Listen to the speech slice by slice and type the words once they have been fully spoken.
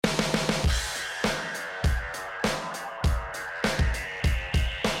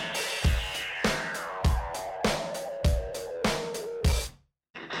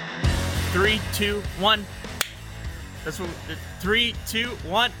3, 2, 1. That's what. 3, 2,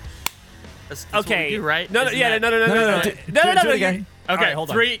 1. That's Okay. what we do, right? No. Do it again. Okay. Right, hold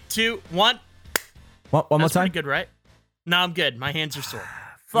on. 3, 2, 1. One more That's time. pretty good, right? No, I'm good. My hands are sore.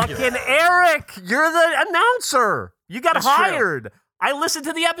 Fucking Eric, you're the announcer. You got That's true. hired. I listened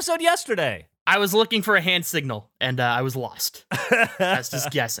to the episode yesterday. I was looking for a hand signal, and I was lost. I was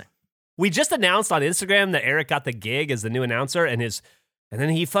just guessing. We just announced on Instagram that Eric got the gig as the new announcer, and then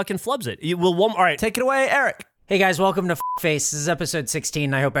he fucking flubs it. All right. Take it away, Eric. Hey guys, welcome to Face. This is episode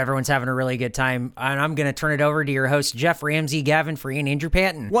 16. I hope everyone's having a really good time. And I'm going to turn it over to your hosts, Jeff Ramsey, Gavin Free, and Andrew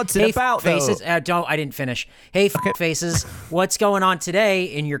Patton. What's it about, Faces? though? I didn't finish. Hey, Faces, what's going on today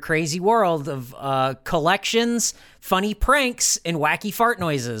in your crazy world of collections, funny pranks, and wacky fart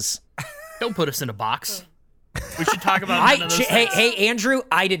noises? Don't put us in a box. We should talk about none of those things. Hey, Andrew,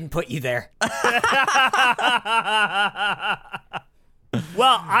 I didn't put you there.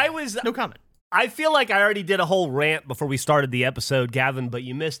 Well, I was... No comment. I feel like I already did a whole rant before we started the episode, Gavin, but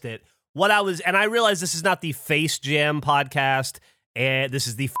you missed it. And I realize this is not the Face Jam podcast, and this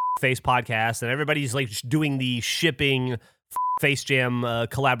is the Face podcast, and everybody's like doing the shipping Face Jam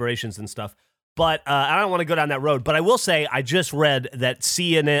collaborations and stuff. But I don't want to go down that road. But I will say, I just read that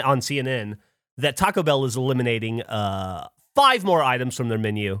CNN that Taco Bell is eliminating 5 more items from their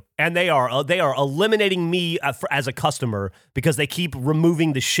menu, and they are eliminating me as a customer because they keep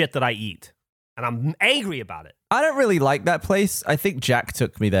removing the shit that I eat. And I'm angry about it. I don't really like that place. I think Jack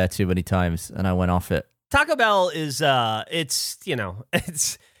took me there too many times, and I went off it. Taco Bell is, it's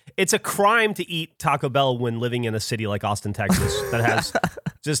a crime to eat Taco Bell when living in a city like Austin, Texas, that has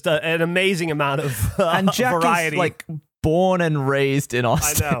just an amazing amount of And Jack variety. is like born and raised in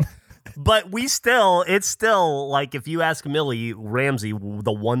Austin. I know. But it's still like if you ask Millie Ramsey,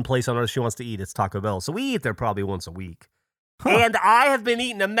 the one place on earth she wants to eat, it's Taco Bell. So we eat there probably once a week. And I have been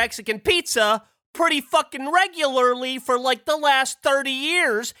eating a Mexican pizza pretty fucking regularly for like the last 30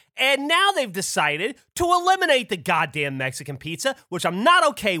 years. And now they've decided to eliminate the goddamn Mexican pizza, which I'm not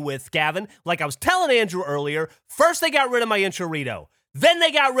okay with, Gavin. Like I was telling Andrew earlier, first they got rid of my enchilada. Then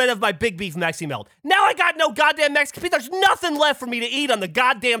they got rid of my big beef Mexi Melt. Now I got no goddamn Mexican pizza. There's nothing left for me to eat on the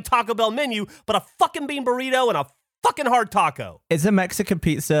goddamn Taco Bell menu but a fucking bean burrito and a fucking hard taco. Is a Mexican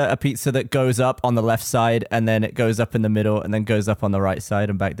pizza a pizza that goes up on the left side and then it goes up in the middle and then goes up on the right side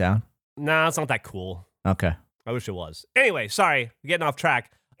and back down? Nah, it's not that cool. Okay. I wish it was. Anyway, sorry, getting off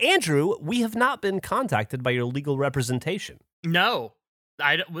track. Andrew, we have not been contacted by your legal representation. No.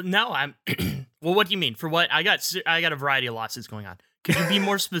 I'm... Well, what do you mean? For what? I got a variety of lawsuits going on. Could you be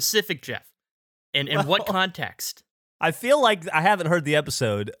more specific, Jeff? And in what context? I feel like I haven't heard the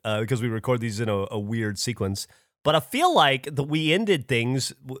episode because we record these in a weird sequence. But I feel like we ended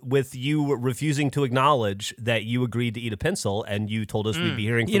things with you refusing to acknowledge that you agreed to eat a pencil, and you told us we'd be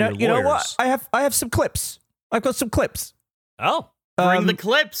hearing from your lawyers. You know what? I have some clips. I've got some clips. Oh. Bring the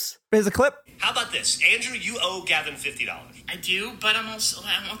clips. Here's a clip. How about this? Andrew, you owe Gavin $50. I do, but I'm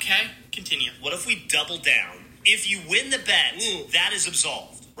okay. Continue. What if we double down? If you win the bet, that is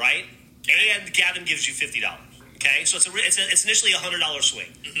absolved, right? And Gavin gives you $50. Okay, so it's initially a $100 swing.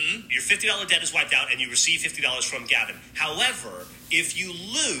 Mm-hmm. Your $50 debt is wiped out, and you receive $50 from Gavin. However, if you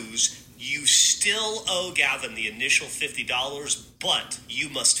lose, you still owe Gavin the initial $50, but you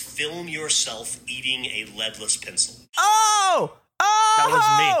must film yourself eating a leadless pencil. Oh! That was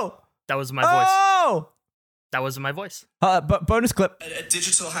me. That was my voice. Oh! That wasn't my voice. But bonus clip. A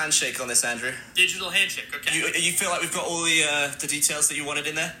digital handshake on this, Andrew. Digital handshake, okay. You feel like we've got all the details that you wanted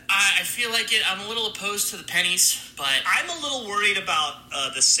in there? I feel like it. I'm a little opposed to the pennies, but I'm a little worried about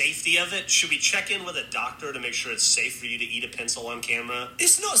the safety of it. Should we check in with a doctor to make sure it's safe for you to eat a pencil on camera?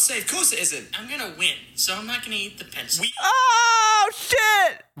 It's not safe. Of course it isn't. I'm gonna win, so I'm not gonna eat the pencil. Oh,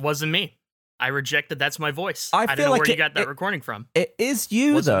 shit! Wasn't me. I rejected. That's my voice. I don't feel know like where you it- got that it- recording from. It is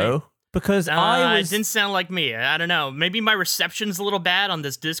you, Wasn't though, me. because It didn't sound like me. I don't know. Maybe my reception's a little bad on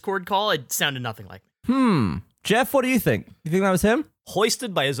this Discord call. It sounded nothing like me. Jeff, what do you think? You think that was him?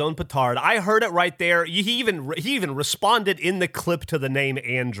 Hoisted by his own petard. I heard it right there. He even responded in the clip to the name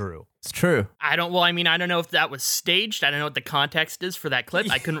Andrew. It's true. I don't know if that was staged. I don't know what the context is for that clip.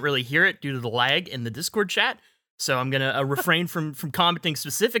 I couldn't really hear it due to the lag in the Discord chat. So I'm going to refrain from commenting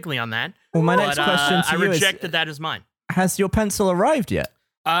specifically on that. Well, my next question to I you is, rejected that as mine. has your pencil arrived yet?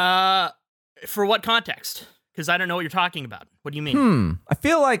 For what context? Because I don't know what you're talking about. What do you mean? I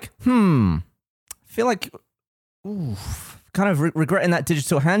feel like, kind of regretting that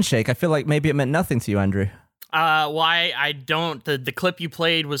digital handshake. I feel like maybe it meant nothing to you, Andrew. Why I don't. The clip you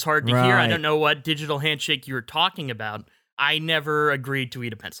played was hard to hear. I Right. don't know what digital handshake you were talking about. I never agreed to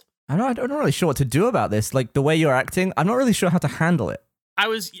eat a pencil. I'm not really sure what to do about this. Like, the way you're acting, I'm not really sure how to handle it. I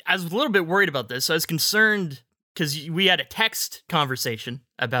was a little bit worried about this. I was concerned because we had a text conversation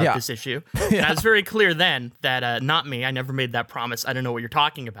about this issue. And I was very clear then that not me. I never made that promise. I don't know what you're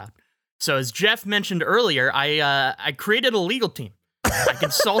talking about. So as Jeff mentioned earlier, I created a legal team. I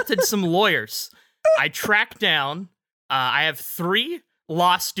consulted some lawyers. I tracked down. I have 3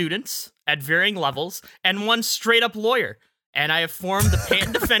 law students at varying levels and 1 straight up lawyer. And I have formed the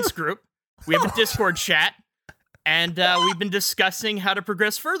patent defense group. We have a Discord chat. And we've been discussing how to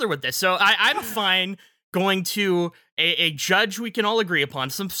progress further with this. So I'm fine going to a judge we can all agree upon,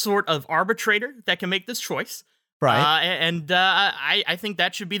 some sort of arbitrator that can make this choice. Right. I think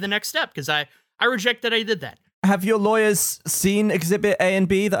that should be the next step, because I reject that I did that. Have your lawyers seen Exhibit A and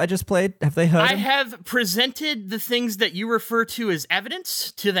B that I just played? Have they heard I them? have presented the things that you refer to as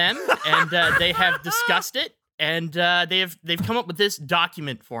evidence to them, and they have discussed it. And they've come up with this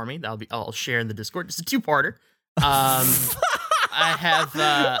document for me. I'll share in the Discord. It's a 2-parter. I have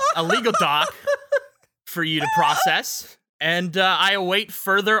a legal doc for you to process, and I await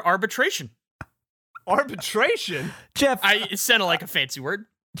further arbitration. Arbitration? Jeff, It sounded like a fancy word.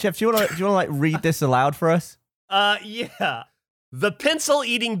 Jeff, do you want to like read this aloud for us? Yeah. The pencil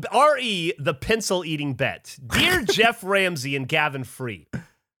eating the pencil eating bet. Dear Jeff Ramsey and Gavin Free,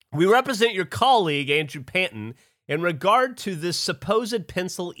 we represent your colleague Andrew Panton in regard to this supposed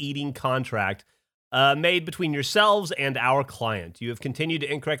pencil eating contract made between yourselves and our client. You have continued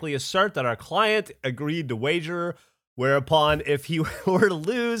to incorrectly assert that our client agreed to wager, whereupon if he were to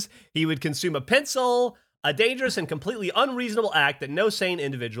lose, he would consume a pencil, a dangerous and completely unreasonable act that no sane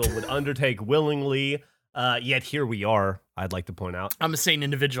individual would undertake willingly. Yet here we are, I'd like to point out. I'm a sane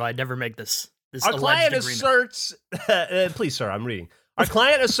individual. I'd never make this Our client agreement. asserts, please, sir, I'm reading. Our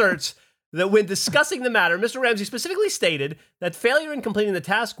client asserts that when discussing the matter, Mr. Ramsey specifically stated that failure in completing the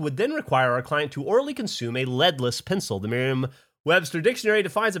task would then require our client to orally consume a leadless pencil. The Merriam-Webster Dictionary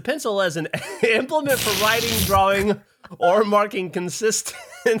defines a pencil as an implement for writing, drawing, or marking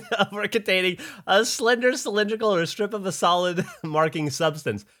consistent of or containing a slender, cylindrical, or a strip of a solid marking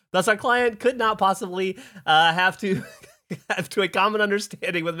substance. Thus, our client could not possibly have to a common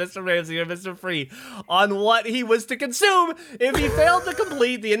understanding with Mr. Ramsey or Mr. Free on what he was to consume if he failed to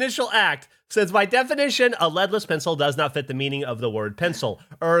complete the initial act, since by definition, a leadless pencil does not fit the meaning of the word pencil.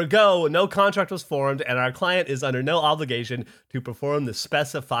 Ergo, no contract was formed, and our client is under no obligation to perform the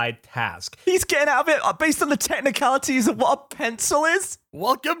specified task. He's getting out of it based on the technicalities of what a pencil is?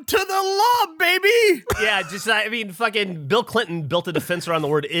 Welcome to the law, baby! Yeah, fucking Bill Clinton built a defense around the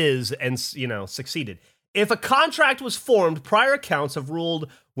word is and, succeeded. If a contract was formed, prior accounts have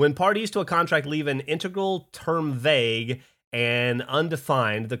ruled when parties to a contract leave an integral term vague and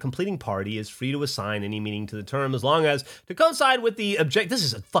undefined, the completing party is free to assign any meaning to the term as long as to coincide with the This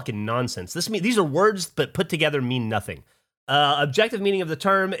is a fucking nonsense. These are words but put together mean nothing. Objective meaning of the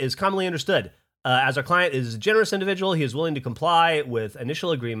term is commonly understood. As our client is a generous individual, he is willing to comply with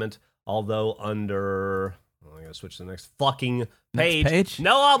initial agreement, although under... I gotta switch to the next fucking page. Next page?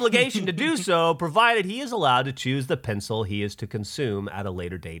 No obligation to do so, provided he is allowed to choose the pencil he is to consume at a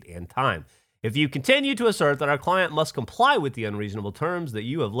later date and time. If you continue to assert that our client must comply with the unreasonable terms that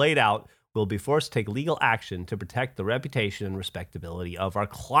you have laid out, we'll be forced to take legal action to protect the reputation and respectability of our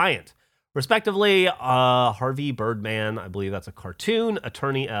client. Respectively, Harvey Birdman, I believe that's a cartoon,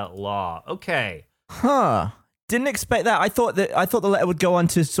 attorney at law. Okay. Huh. Didn't expect that. I thought the letter would go on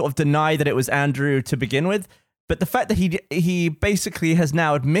to sort of deny that it was Andrew to begin with. But the fact that he basically has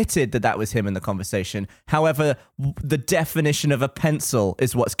now admitted that was him in the conversation. However, the definition of a pencil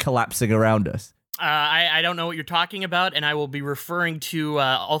is what's collapsing around us. I don't know what you're talking about, and I will be referring to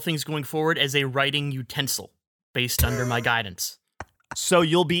all things going forward as a writing utensil based under my guidance. So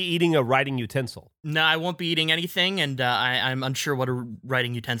you'll be eating a writing utensil? No, I won't be eating anything, and I'm unsure what a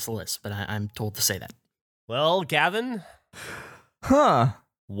writing utensil is, but I'm told to say that. Well, Gavin? Huh.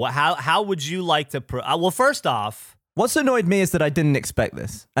 How would you like to... well, first off... What's annoyed me is that I didn't expect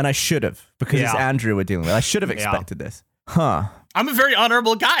this, and I should have, because it's Andrew we're dealing with. I should have expected this. Huh. I'm a very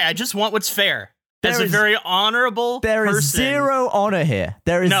honorable guy. I just want what's fair. As a very honorable person. There is zero honor here.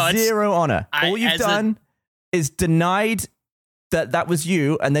 There is zero honor. All you've done is denied that was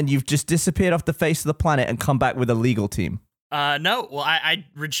you, and then you've just disappeared off the face of the planet and come back with a legal team. No, well, I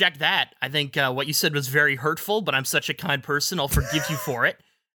reject that. I think what you said was very hurtful, but I'm such a kind person, I'll forgive you for it.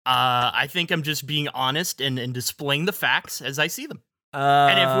 I think I'm just being honest and displaying the facts as I see them.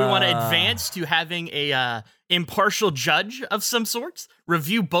 And if we want to advance to having a impartial judge of some sorts,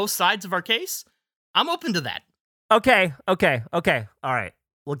 review both sides of our case, I'm open to that. Okay. All right.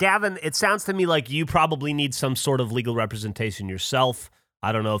 Well, Gavin, it sounds to me like you probably need some sort of legal representation yourself.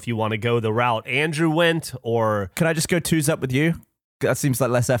 I don't know if you want to go the route Andrew went, or... Can I just go twos up with you? That seems like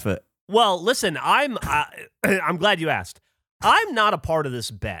less effort. Well, listen, I'm glad you asked. I'm not a part of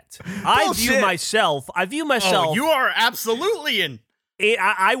this bet. I view myself. Oh, you are absolutely in.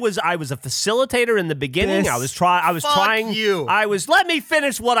 I was a facilitator in the beginning. I was Fuck trying. you. Let me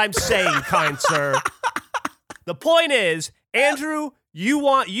finish what I'm saying, kind sir. The point is, Andrew,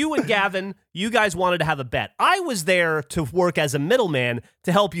 you and Gavin, you guys wanted to have a bet. I was there to work as a middleman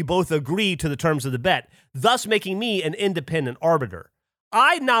to help you both agree to the terms of the bet, thus making me an independent arbiter.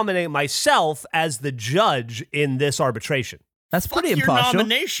 I nominate myself as the judge in this arbitration. That's Fuck pretty your impartial.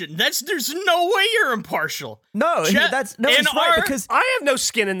 nomination. There's no way you're impartial. No, Je- it's right because I have no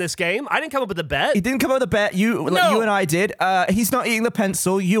skin in this game. I didn't come up with a bet. he didn't come up with a bet. You and I did. He's not eating the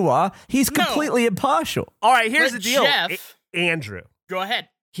pencil. You are. He's completely impartial. All right, here's But the deal, Jeff- Andrew. Go ahead.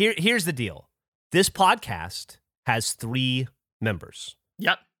 Here's the deal. This podcast has 3 members.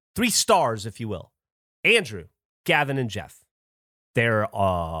 Yep. 3 stars, if you will. Andrew, Gavin, and Jeff. There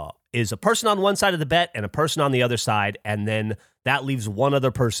is a person on one side of the bet and a person on the other side, and then that leaves one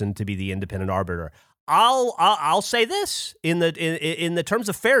other person to be the independent arbiter. I'll say this in the terms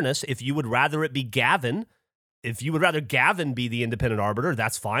of fairness. If you would rather it be Gavin, if you would rather Gavin be the independent arbiter,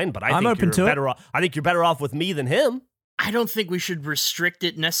 that's fine. But I'm open to it. I think you're better off with me than him. I don't think we should restrict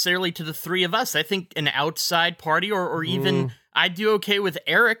it necessarily to the 3 of us. I think an outside party or even I'd do okay with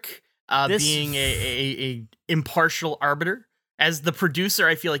Eric being a impartial arbiter. As the producer,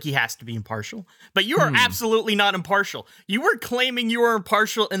 I feel like he has to be impartial. But you are absolutely not impartial. You were claiming you were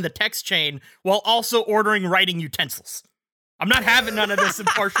impartial in the text chain while also ordering writing utensils. I'm not having none of this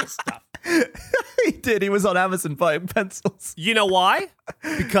impartial stuff. He did. He was on Amazon buying pencils. You know why?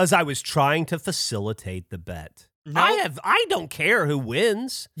 Because I was trying to facilitate the bet. No. I don't care who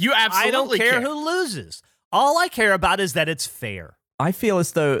wins. You absolutely I don't care who loses. All I care about is that it's fair. I feel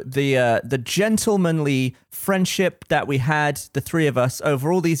as though the gentlemanly friendship that we had, the 3 of us,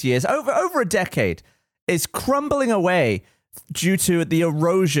 over all these years, over a decade, is crumbling away due to the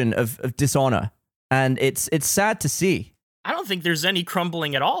erosion of dishonor. And it's sad to see. I don't think there's any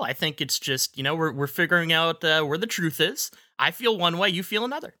crumbling at all. I think it's just, we're figuring out where the truth is. I feel one way, you feel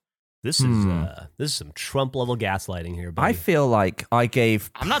another. This is some Trump level gaslighting here, buddy. I feel like I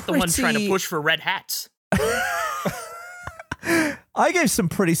gave I'm not the one trying to push for red hats. I gave some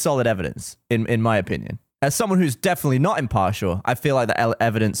pretty solid evidence, in my opinion. As someone who's definitely not impartial, I feel like the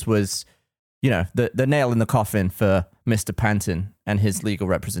evidence was, the nail in the coffin for Mr. Panton and his legal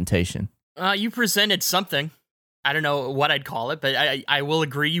representation. You presented something. I don't know what I'd call it, but I will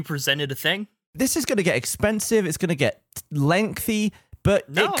agree you presented a thing. This is going to get expensive. It's going to get lengthy, but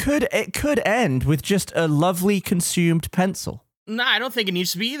No. it could end with just a lovely consumed pencil. No, I don't think it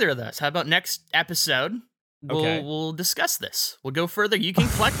needs to be either of those. How about next episode? Okay. We'll discuss this. We'll go further. You can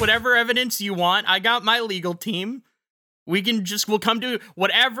collect whatever evidence you want. I got my legal team. We'll come to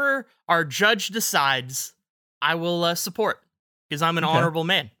whatever our judge decides. I will support because I'm an honorable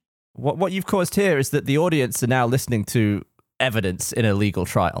man. What you've caused here is that the audience are now listening to evidence in a legal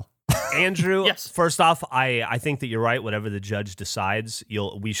trial. Andrew, Yes. First off, I think that you're right. Whatever the judge decides,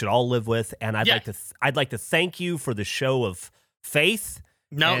 we should all live with. And I'd like to thank you for the show of faith.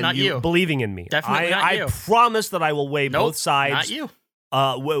 No, and not you. Believing in me. Definitely not you. I promise that I will weigh Nope, both sides. not you.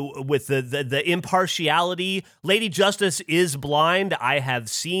 With the impartiality. Lady Justice is blind. I've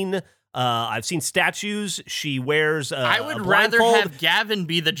seen statues. She wears I would a rather blindfold. have Gavin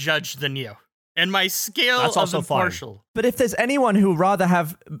be the judge than you. And my scale That's of also fine. impartial. But if there's anyone who would rather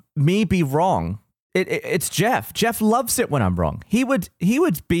have me be wrong, it's Jeff. Jeff loves it when I'm wrong. He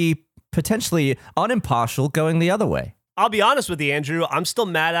would be potentially unimpartial going the other way. I'll be honest with you, Andrew. I'm still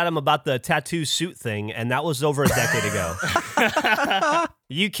mad at him about the tattoo suit thing, and that was over a decade ago.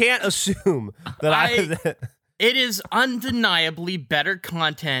 You can't assume that It is undeniably better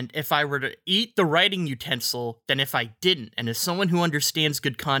content if I were to eat the writing utensil than if I didn't. And as someone who understands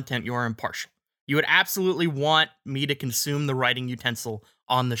good content, you are impartial. You would absolutely want me to consume the writing utensil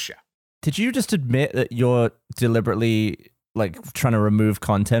on the show. Did you just admit that you're deliberately trying to remove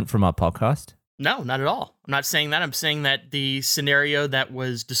content from our podcast? No, not at all. I'm not saying that. I'm saying that the scenario that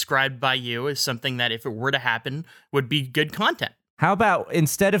was described by you is something that if it were to happen would be good content. How about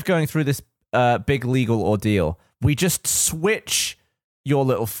instead of going through this big legal ordeal, we just switch your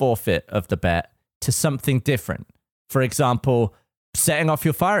little forfeit of the bet to something different? For example, setting off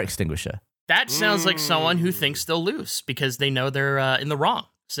your fire extinguisher. That sounds like someone who thinks they'll lose because they know they're in the wrong.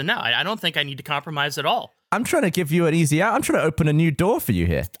 So no, I don't think I need to compromise at all. I'm trying to give you an easy out. I'm trying to open a new door for you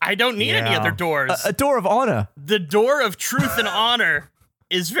here. I don't need any other doors. A door of honor. The door of truth and honor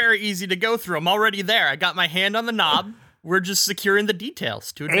is very easy to go through. I'm already there. I got my hand on the knob. We're just securing the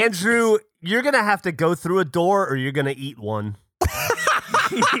details to advance Andrew, you're going to have to go through a door or you're going to eat one.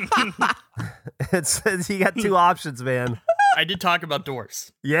 It's you got two options, man. I did talk about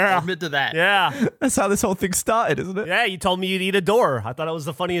doors. Yeah. I'll admit to that. Yeah. That's how this whole thing started, isn't it? Yeah, you told me you'd eat a door. I thought it was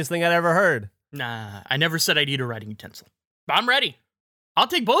the funniest thing I'd ever heard. Nah, I never said I'd eat a writing utensil. But I'm ready. I'll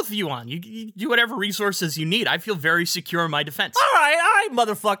take both of you on. You do whatever resources you need. I feel very secure in my defense. All right,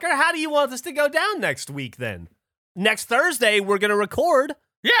 motherfucker. How do you want this to go down next week, then? Next Thursday, we're going to record.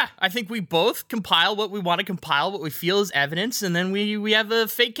 Yeah, I think we both compile what we want to compile, what we feel is evidence, and then we have a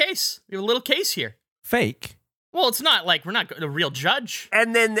fake case. We have a little case here. Fake. Well, it's not like we're not a real judge.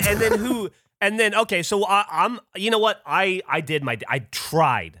 And then who? And then okay, so I'm. You know what? I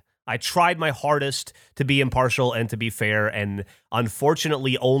tried my hardest to be impartial and to be fair, and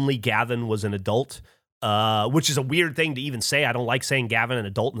unfortunately, only Gavin was an adult. Which is a weird thing to even say. I don't like saying Gavin and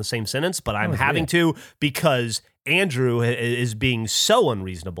adult in the same sentence, but I'm having to because Andrew is being so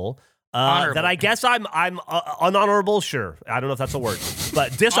unreasonable that I guess I'm unhonorable. Sure, I don't know if that's a word,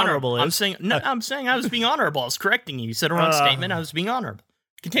 but dishonorable is. I'm saying I was being honorable. I was correcting you. You said a wrong statement. I was being honorable.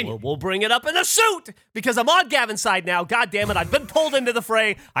 Continue. We'll bring it up in a suit because I'm on Gavin's side now. God damn it! I've been pulled into the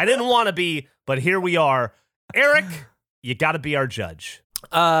fray. I didn't want to be, but here we are. Eric, you got to be our judge.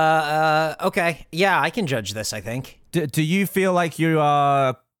 Okay. Yeah, I can judge this, I think. Do you feel like you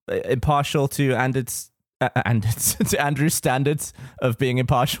are impartial to Andrew's standards of being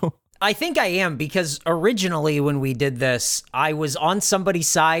impartial? I think I am, because originally when we did this, I was on somebody's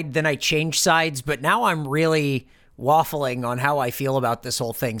side, then I changed sides, but now I'm really waffling on how I feel about this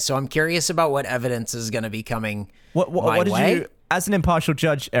whole thing. So I'm curious about what evidence is going to be coming what did way. you, as an impartial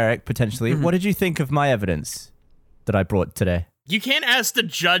judge, Eric, potentially, what did you think of my evidence that I brought today? You can't ask the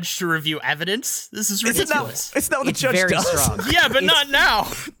judge to review evidence. This is ridiculous. It's not what the judge very does. strong. Yeah, but not now.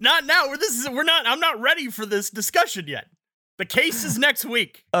 Not now. I'm not ready for this discussion yet. The case is next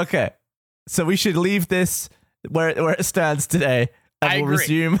week. Okay, so we should leave this where it stands today, and I we'll agree.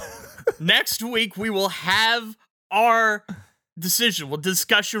 resume. Next week we will have our decision,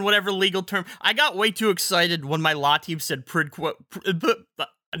 discussion, whatever legal term. I got way too excited when my law team said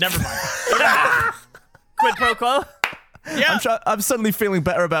never mind. Quid pro quo. Yeah. I'm suddenly feeling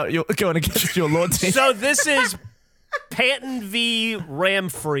better about going against your law team. So this is Panton v.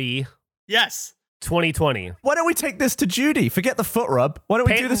 Ramfree Yes. 2020. Why don't we take this to Judy? Forget the foot rub. Why don't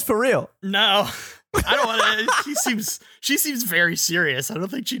we do this for real? No. I don't want to. She seems very serious. I don't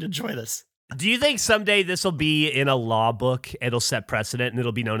think she'd enjoy this. Do you think someday this will be in a law book? It'll set precedent and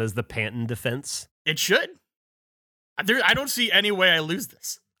it'll be known as the Panton defense? It should. I don't see any way I lose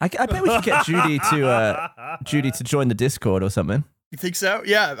this. I bet we could get Judy to join the Discord or something. You think so?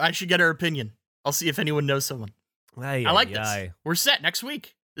 Yeah, I should get her opinion. I'll see if anyone knows someone. I like this. We're set next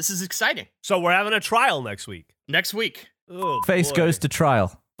week. This is exciting. So we're having a trial next week. Next week. Oh, Face goes to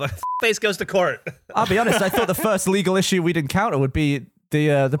trial. Face goes to court. I'll be honest, I thought the first legal issue we'd encounter would be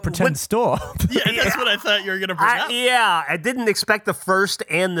the pretend store. Yeah, that's what I thought you were going to bring up. Yeah, I didn't expect the first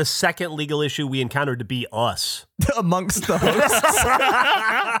and the second legal issue we encountered to be us. Amongst the hosts.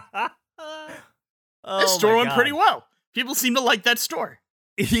 This store went pretty well. People seem to like that store.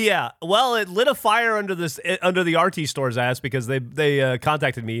 Yeah, well, it lit a fire under the RT store's ass because they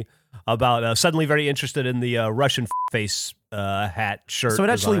contacted me about suddenly very interested in the Russian face hat shirt. So it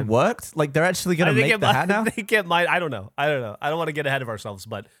actually design. worked? Like they're actually going to make the hat now? I think it might. I don't know. I don't want to get ahead of ourselves,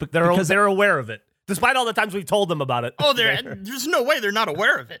 but they're aware of it. Despite all the times we've told them about it. Oh, there's no way they're not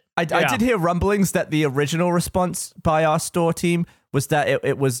aware of it. I did hear rumblings that the original response by our store team was that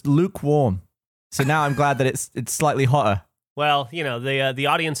it was lukewarm. So now I'm glad that it's slightly hotter. Well, you know, the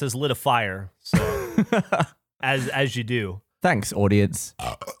audience has lit a fire, so as you do. Thanks, audience.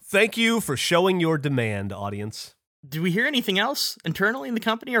 Thank you for showing your demand, audience. Do we hear anything else internally in the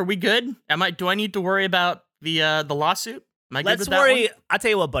company? Are we good? Do I need to worry about the lawsuit? Am I good with that one? I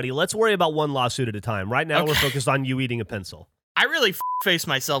tell you what, buddy. Let's worry about one lawsuit at a time. Right now, we're focused on you eating a pencil. I really faced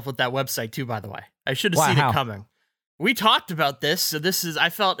myself with that website too, by the way. I should have seen it coming. We talked about this, so I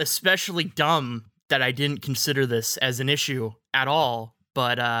felt especially dumb that I didn't consider this as an issue at all.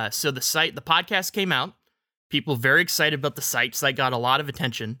 But so the podcast came out. People very excited about the site. Site got a lot of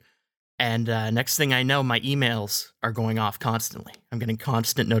attention. And next thing I know, my emails are going off constantly. I'm getting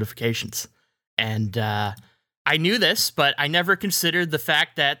constant notifications. And I knew this, but I never considered the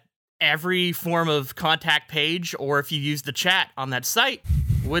fact that every form of contact page, or if you use the chat on that site,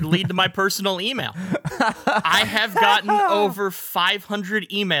 would lead to my personal email. I have gotten over 500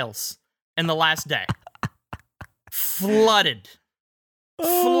 emails in the last day. Flooded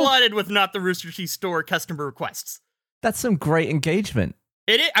with Not the Rooster Teeth store customer requests. That's some great engagement.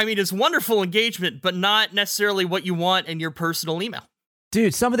 It's wonderful engagement, but not necessarily what you want in your personal email.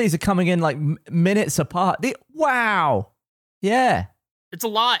 Dude, some of these are coming in like minutes apart. Wow. Yeah. It's a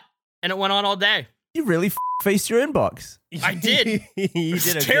lot, and it went on all day. You really faced your inbox. I did. You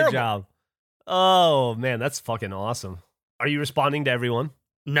did a terrible. good job. Oh, man, that's fucking awesome. Are you responding to everyone?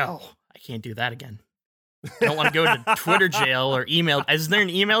 No, I can't do that again. I don't want to go to Twitter jail or email. Is there an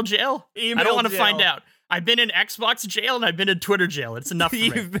email jail? I don't want to find out. I've been in Xbox jail and I've been in Twitter jail. It's enough for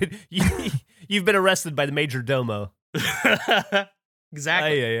me. You've been arrested by the major domo.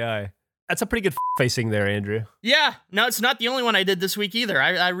 Exactly. Aye. That's a pretty good facing there, Andrew. Yeah. No, it's not the only one I did this week either.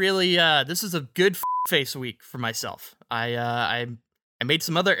 I really, this is a good face week for myself. I made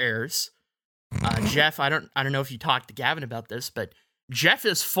some other errors. Jeff, I don't know if you talked to Gavin about this, but Jeff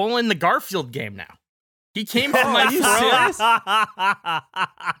is full in the Garfield game now. He came from my throne.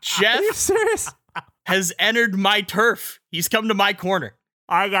 Jeff Are you serious? has entered my turf. He's come to my corner.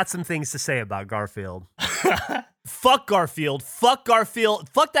 I got some things to say about Garfield. Fuck Garfield. Fuck Garfield.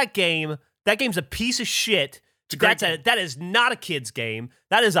 Fuck that game. That game's a piece of shit. That is not a kid's game.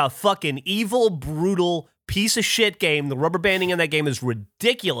 That is a fucking evil, brutal piece of shit game. The rubber banding in that game is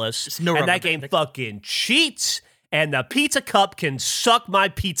ridiculous. No and that game fucking cheats. And the pizza cup can suck my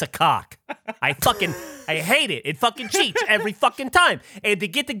pizza cock. I hate it. It fucking cheats every fucking time. And to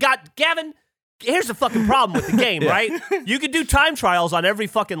get Gavin, here's the fucking problem with the game, right? You could do time trials on every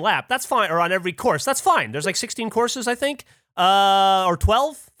fucking lap. That's fine. Or on every course. That's fine. There's like 16 courses, I think. Or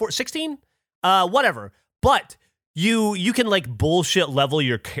 12? 16? Whatever. But you can like bullshit level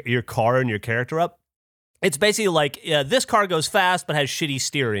your car and your character up. It's basically like this car goes fast but has shitty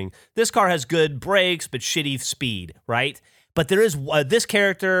steering. This car has good brakes but shitty speed, right? But there is this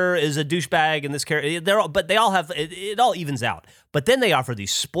character is a douchebag, and this character they all have it all evens out. But then they offer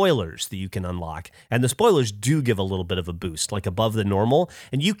these spoilers that you can unlock, and the spoilers do give a little bit of a boost, like above the normal.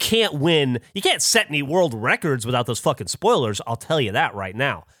 And you can't win, you can't set any world records without those fucking spoilers. I'll tell you that right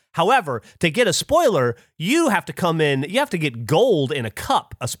now. However, to get a spoiler, you have to come in, you have to get gold in a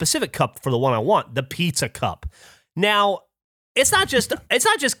cup, a specific cup for the one I want, the pizza cup. Now, it's not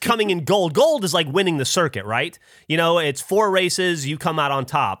just coming in gold. Gold is like winning the circuit, right? You know, it's 4 races, you come out on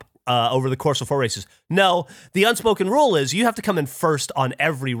top over the course of 4 races. No, the unspoken rule is you have to come in first on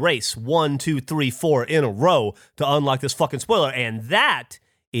every race, 1, 2, 3, 4 in a row to unlock this fucking spoiler, and that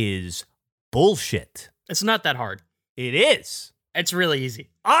is bullshit. It's not that hard. It is. It's really easy.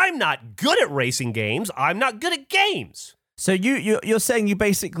 I'm not good at racing games. I'm not good at games. So you're saying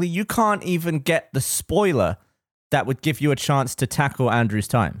you can't even get the spoiler that would give you a chance to tackle Andrew's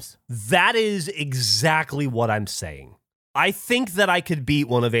times. That is exactly what I'm saying. I think that I could beat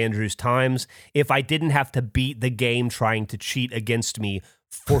one of Andrew's times if I didn't have to beat the game trying to cheat against me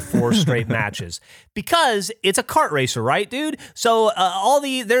for 4 straight matches. Because it's a kart racer, right, dude? So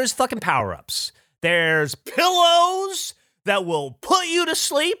there's fucking power-ups. There's pillows that will put you to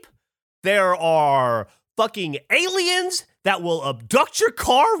sleep. There are fucking aliens that will abduct your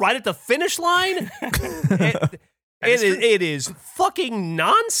car right at the finish line. It is fucking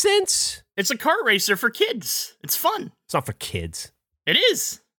nonsense. It's a kart racer for kids. It's fun. It's not for kids. It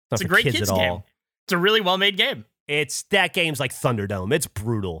is. It's a great kids game. It's a really well-made game. That game's like Thunderdome. It's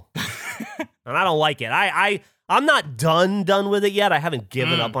brutal. And I don't like it. I'm not done with it yet. I haven't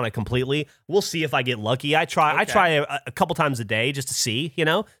given up on it completely. We'll see if I get lucky. I try a couple times a day just to see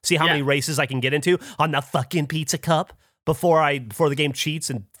how many races I can get into on the fucking pizza cup before the game cheats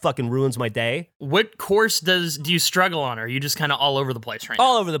and fucking ruins my day. What course do you struggle on? Or are you just kind of all over the place right now?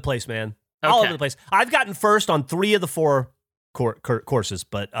 All over the place, man. Okay. All over the place. I've gotten first on 3 of the 4 courses,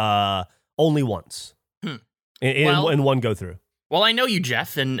 but only once in one go through. Well, I know you,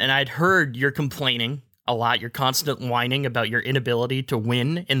 Jeff, and I'd heard you're complaining a lot. You're constant whining about your inability to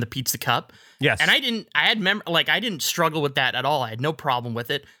win in the Pizza Cup. Yes. And I didn't struggle with that at all. I had no problem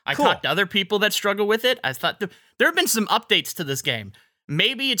with it. I talked to other people that struggle with it. I thought there have been some updates to this game.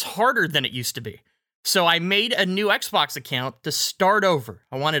 Maybe it's harder than it used to be. So I made a new Xbox account to start over.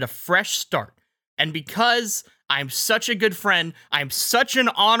 I wanted a fresh start. And because I'm such a good friend, I'm such an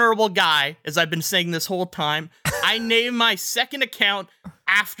honorable guy, as I've been saying this whole time, I named my second account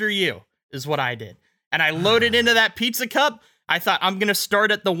after you, is what I did. And I loaded into that Pizza Cup. I thought I'm going to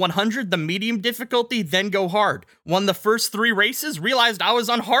start at the 100, the medium difficulty, then go hard. Won the first 3 races, realized I was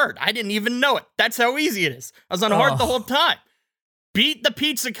on hard. I didn't even know it. That's how easy it is. I was on hard the whole time. Beat the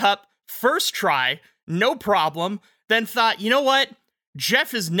Pizza Cup, first try, no problem. Then thought, you know what?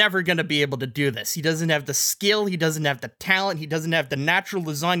 Jeff is never going to be able to do this. He doesn't have the skill. He doesn't have the talent. He doesn't have the natural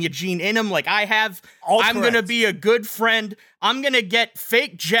lasagna gene in him like I have. I'm going to be a good friend. I'm going to get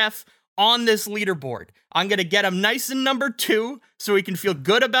fake Jeff on this leaderboard. I'm going to get him nice and number 2 so he can feel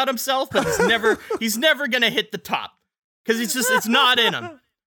good about himself, but he's never going to hit the top because it's not in him.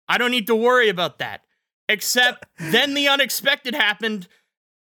 I don't need to worry about that. Except then the unexpected happened.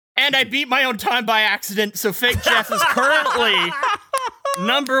 And I beat my own time by accident, so Fake Jeff is currently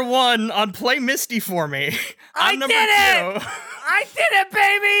number 1 on Play Misty for me. I'm number 2. I did it,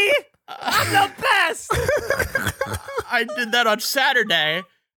 baby! I'm the best! I did that on Saturday.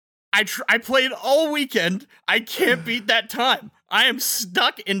 I played all weekend. I can't beat that time. I am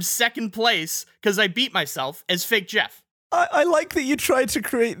stuck in second place because I beat myself as Fake Jeff. I like that you try to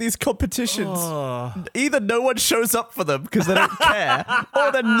create these competitions. Either no one shows up for them because they don't care,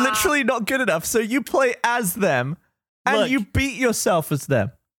 or they're literally not good enough. So you play as them, and Look, you beat yourself as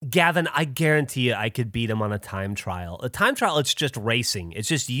them. Gavin, I guarantee you I could beat him on a time trial. A time trial, it's just racing. It's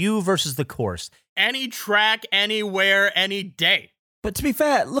just you versus the course. Any track, anywhere, any day. But to be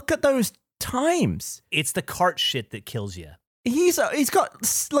fair, look at those times. It's the cart shit that kills you. He's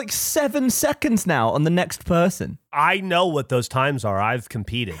got like 7 seconds now on the next person. I know what those times are. I've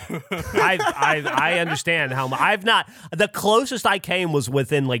competed. I understand how I've not. The closest I came was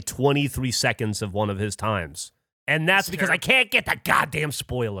within like 23 seconds of one of his times. And that's because I can't get the goddamn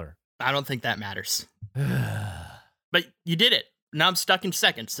spoiler. I don't think that matters. But you did it. Now I'm stuck in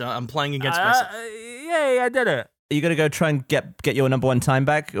second, so I'm playing against myself. Yay, I did it. Are you going to go try and get your number 1 time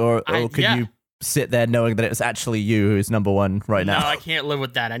back? Or could you sit there knowing that it's actually you who's number 1 right now? No, I can't live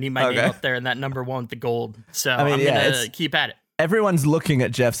with that. I need my name up there in that number 1 with the gold. So I mean, I'm going to keep at it. Everyone's looking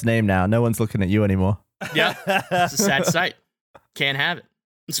at Jeff's name now. No one's looking at you anymore. Yeah, it's a sad sight. Can't have it.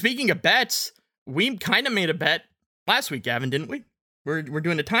 And speaking of bets, we kind of made a bet last week, Gavin, didn't we? We're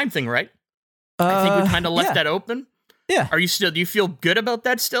doing a time thing, right? I think we kind of left that open. Yeah. Do you feel good about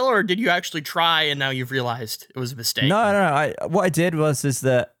that still, or did you actually try and now you've realized it was a mistake? No. What I did is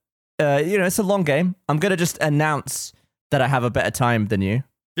that, it's a long game. I'm going to just announce that I have a better time than you.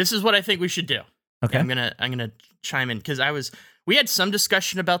 This is what I think we should do. Okay. Yeah, I'm gonna chime in because we had some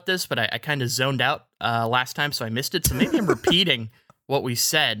discussion about this, but I kind of zoned out last time, so I missed it. So maybe I'm repeating what we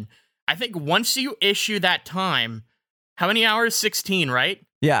said. I think once you issue that time, how many hours? 16, right?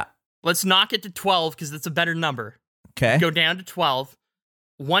 Yeah. Let's knock it to 12 because that's a better number. Okay. Go down to 12.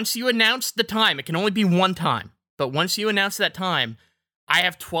 Once you announce the time, it can only be one time, but once you announce that time, I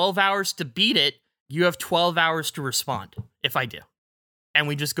have 12 hours to beat it. You have 12 hours to respond if I do. And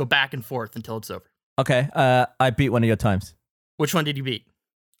we just go back and forth until it's over. Okay. I beat one of your times. Which one did you beat?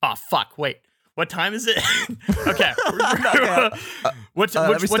 Oh, fuck. Wait. What time is it? Okay. What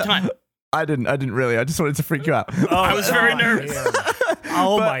time? I didn't really. I just wanted to freak you out. I was very nervous.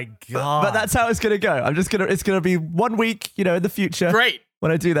 My God. But that's how it's going to go. It's going to be 1 week, in the future. Great.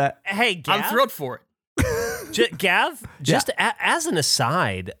 When I do that. Hey, Gav? I'm thrilled for it. Gav, just as an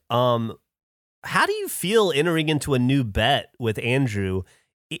aside, how do you feel entering into a new bet with Andrew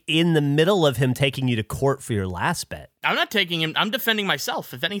in the middle of him taking you to court for your last bet? I'm not taking him. I'm defending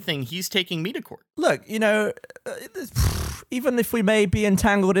myself. If anything, he's taking me to court. Look, even if we may be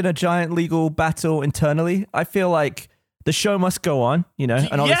entangled in a giant legal battle internally, I feel like the show must go on, and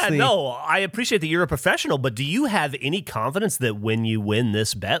obviously... Yeah, no, I appreciate that you're a professional, but do you have any confidence that when you win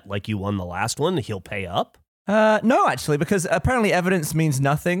this bet, like you won the last one, he'll pay up? No, actually, because apparently evidence means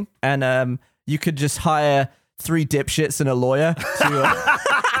nothing, and you could just hire 3 dipshits and a lawyer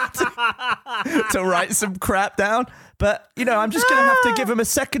to write some crap down. But I'm just gonna have to give him a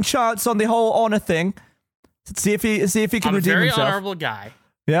second chance on the whole honor thing. See if he can redeem himself. I'm a very honorable guy.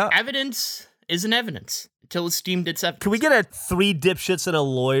 Yeah. Evidence isn't evidence until it's deemed it's evidence. Can we get a 3 dipshits and a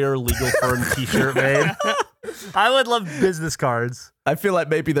lawyer legal firm t-shirt made? I would love business cards. I feel like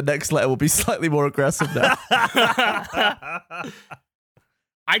maybe the next letter will be slightly more aggressive now.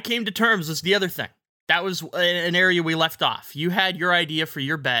 I came to terms was the other thing. That was an area we left off. You had your idea for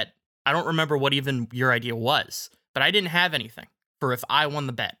your bet. I don't remember what even your idea was, but I didn't have anything for if I won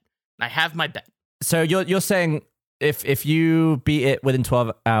the bet. I have my bet. So you're saying if you beat it within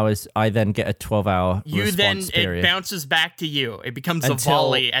 12 hours, I then get a 12-hour response period. It bounces back to you. It becomes a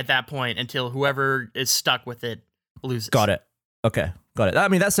volley at that point until whoever is stuck with it loses. Got it. Okay, got it. I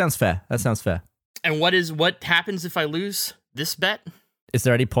mean, that sounds fair. And what happens if I lose this bet? Is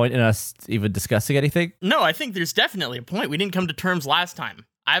there any point in us even discussing anything? No, I think there's definitely a point. We didn't come to terms last time.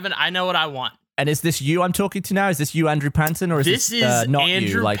 I know what I want. And is this you I'm talking to now? Is this you, Andrew Panton, or is this not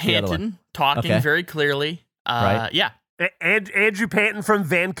Andrew you, like Panton, the other one? talking very clearly. Right. Yeah. Andrew Panton from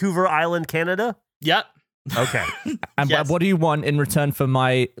Vancouver Island, Canada? Yep. Okay. And Yes. what do you want in return for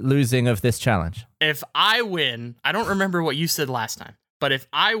my losing of this challenge? If I win, I don't remember what you said last time, but if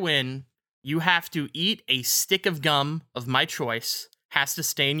I win, you have to eat a stick of gum of my choice. Has to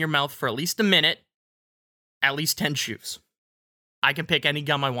stay in your mouth for at least a minute, at least 10 chews. I can pick any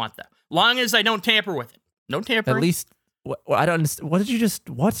gum I want, though. Long as I don't tamper with it. No tampering. At least, I don't understand. What did you just,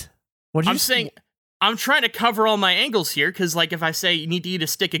 what? What did you I'm saying I'm trying to cover all my angles here, because, like, if I say you need to eat a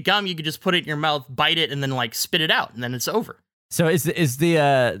stick of gum, you could just put it in your mouth, bite it, and then, like, spit it out, and then it's over. So is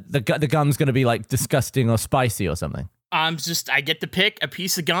the gum's going to be, like, disgusting or spicy or something? I get to pick a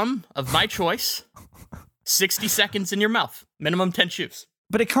piece of gum of my choice, 60 seconds in your mouth, minimum 10 chews.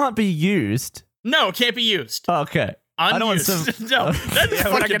 But it can't be used. No, it can't be used. Okay. Unused. I don't want some... No, that's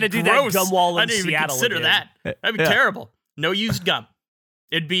Yeah, we're not gonna do that gross. gum wall in I didn't Seattle even consider again. that. That'd be terrible. No used gum.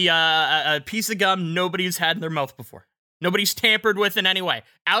 It'd be a piece of gum nobody's had in their mouth before. Nobody's tampered with in any way.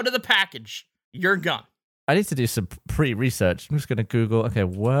 Out of the package, your gum. I need to do some pre-research. I'm just going to Google, okay,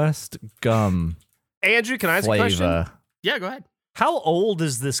 worst gum Andrew, can I ask a question? flavor. Yeah, go ahead. How old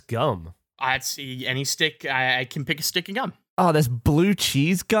is this gum? I'd see any stick. I can pick a stick of gum. Oh, there's blue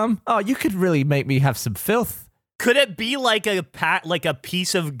cheese gum? Oh, you could really make me have some filth. Could it be like a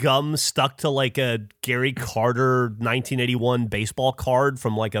piece of gum stuck to like a Gary Carter 1981 baseball card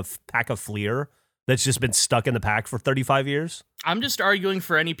from like a pack of Fleer that's just been stuck in the pack for 35 years? I'm just arguing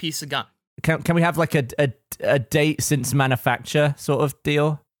for any piece of gum. Can we have like a date since manufacture sort of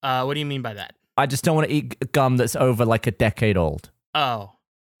deal? What do you mean by that? I just don't want to eat gum that's over like a decade old. Oh,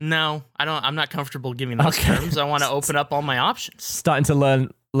 no, I don't. I'm not comfortable giving those terms. I want to open up all my options. Starting to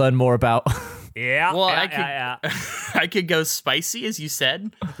learn more about. Yeah. Well, yeah, I could go spicy, as you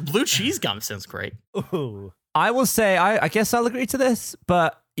said. Blue cheese gum sounds great. Ooh. I will say, I guess I'll agree to this,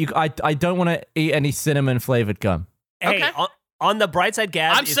 but I don't want to eat any cinnamon flavored gum. Hey, Okay. on the bright side,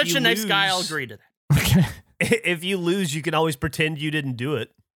 Gab, I'm if such you a nice lose- guy. I'll agree to that. Okay. If you lose, you can always pretend you didn't do it.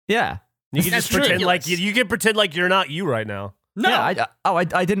 Yeah. You can That's just pretend like ridiculous. you can pretend like you're not you right now. No. Yeah,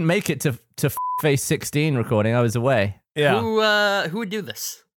 I didn't make it to Face 16 recording. I was away. Yeah. Who would do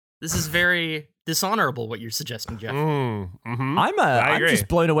this? This is very dishonorable. What you're suggesting, Jeff. Mm-hmm. I'm agree. just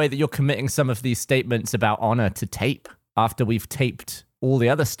blown away that you're committing some of these statements about honor to tape after we've taped all the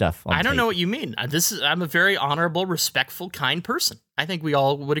other stuff. On I don't tape. know what you mean. I'm a very honorable, respectful, kind person. I think we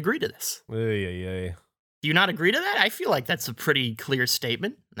all would agree to this. Yeah. Do you not agree to that? I feel like that's a pretty clear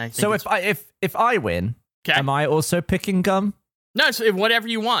statement. And I think So if I win, okay. am I also picking gum? No, so whatever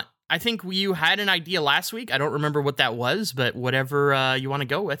you want. I think you had an idea last week. I don't remember what that was, but whatever you want to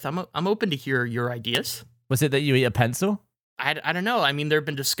go with, I'm open to hear your ideas. Was it that you eat a pencil? I don't know. I mean, there have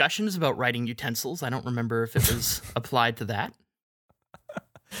been discussions about writing utensils. I don't remember if it was applied to that.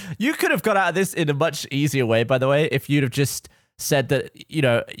 You could have got out of this in a much easier way, by the way, if you'd have just said that,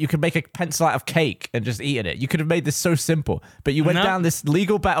 you could make a pencil out of cake and just eaten it. You could have made this so simple, but you went No. down this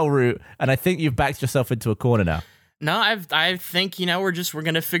legal battle route, and I think you've backed yourself into a corner now. No, I think we're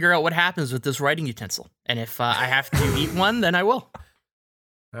gonna figure out what happens with this writing utensil, and if I have to eat one, then I will.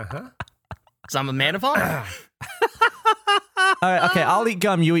 Uh-huh. So I'm a man of honor. All right, okay, I'll eat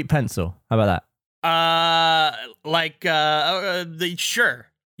gum, you eat pencil. How about that? Sure,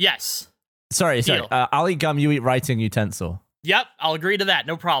 yes, Sorry. Deal. I'll eat gum, you eat writing utensil. yep, I'll agree to that.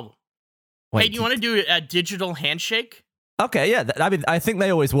 No problem. Wait, Hey, do you want to do a digital handshake? Okay, yeah. I think they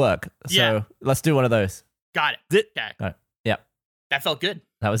always work. So Yeah. let's do one of those. Got it. Okay. All right. Yep. That felt good.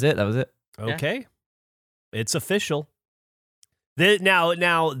 That was it. Okay. It's official.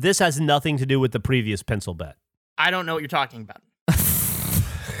 Now, this has nothing to do with the previous pencil bet. I don't know what you're talking about.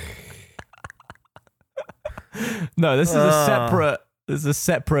 No, this is a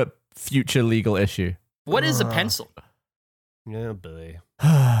separate future legal issue. What is a pencil? Yeah, boy.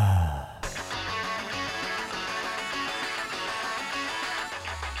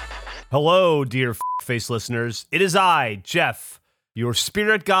 Hello, dear face listeners. It is I, Jeff, your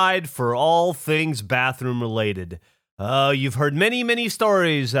spirit guide for all things bathroom related. You've heard many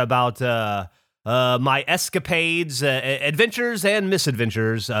stories about my escapades, adventures and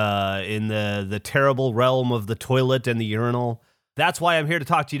misadventures in the terrible realm of the toilet and the urinal. That's why I'm here to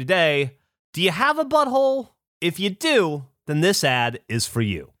talk to you today. Do you have a butthole? If you do, then this ad is for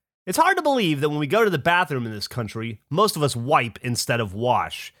you. It's hard to believe that when we go to the bathroom in this country, most of us wipe instead of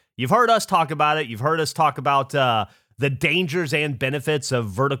wash. You've heard us talk about it. You've heard us talk about the dangers and benefits of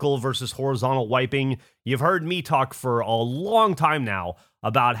vertical versus horizontal wiping. You've heard me talk for a long time now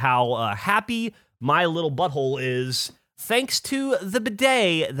about how happy my little butthole is thanks to the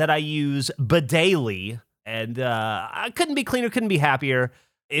bidet that I use Bidetly. And I couldn't be cleaner, couldn't be happier.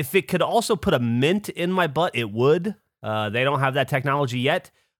 If it could also put a mint in my butt, it would. They don't have that technology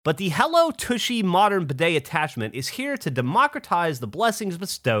yet. But the Hello Tushy modern bidet attachment is here to democratize the blessings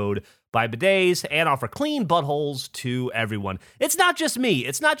bestowed by bidets and offer clean buttholes to everyone. It's not just me.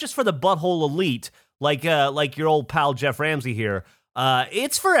 It's not just for the butthole elite, like your old pal Jeff Ramsey here.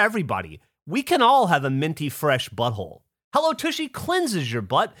 It's for everybody. We can all have a minty fresh butthole. Hello Tushy cleanses your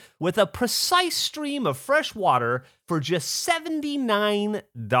butt with a precise stream of fresh water for just $79.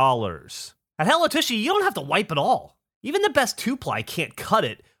 At Hello Tushy, you don't have to wipe at all. Even the best 2-ply can't cut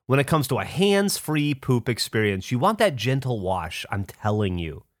it when it comes to a hands-free poop experience. You want that gentle wash, I'm telling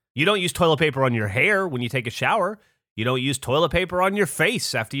you. You don't use toilet paper on your hair when you take a shower. You don't use toilet paper on your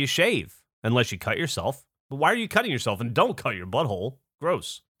face after you shave, unless you cut yourself. But why are you cutting yourself? And don't cut your butthole.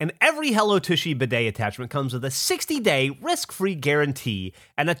 Gross. And every Hello Tushy bidet attachment comes with a 60-day risk-free guarantee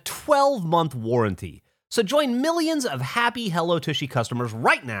and a 12-month warranty. So join millions of happy Hello Tushy customers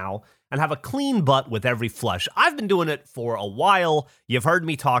right now and have a clean butt with every flush. I've been doing it for a while. You've heard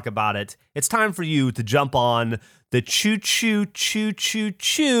me talk about it. It's time for you to jump on the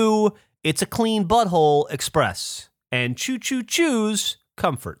choo-choo-choo-choo-choo. It's a clean butthole express. And choo-choo-choose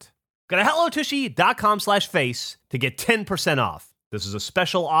comfort. Go to hellotushy.com/face to get 10% off. This is a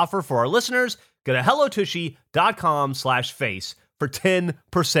special offer for our listeners. Go to hellotushy.com/face for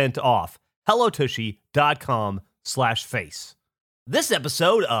 10% off. hellotushy.com/face. This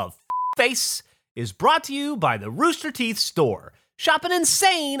episode of Face is brought to you by the Rooster Teeth Store. Shop an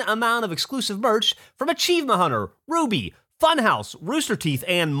insane amount of exclusive merch from Achievement Hunter, Ruby, Funhouse, Rooster Teeth,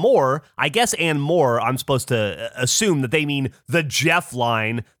 and more. I guess and more, I'm supposed to assume that they mean the Jeff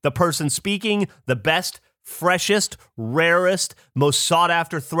line, the person speaking the best, freshest, rarest, most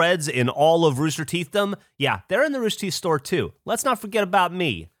sought-after threads in all of Rooster Teethdom. Yeah, they're in the Rooster Teeth Store too. Let's not forget about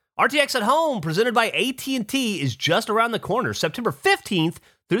me. RTX at Home, presented by AT&T, is just around the corner, September 15th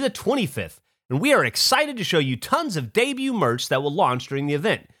through the 25th, and we are excited to show you tons of debut merch that will launch during the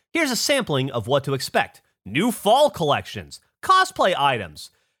event. Here's a sampling of what to expect. New fall collections, cosplay items,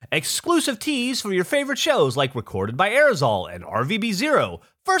 exclusive tees for your favorite shows like Recorded by Aerosol and RVB Zero,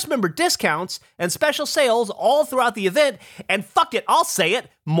 first member discounts, and special sales all throughout the event, and fuck it, I'll say it,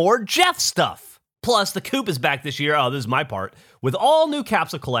 more Jeff stuff. Plus, the Coop is back this year. Oh, this is my part. With all new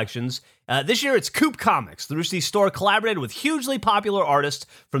capsule collections. This year, it's Coop Comics. The Rooster Teeth Store collaborated with hugely popular artists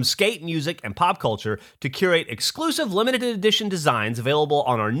from skate, music, and pop culture to curate exclusive limited edition designs available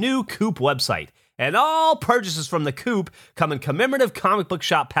on our new Coop website. And all purchases from the Coop come in commemorative comic book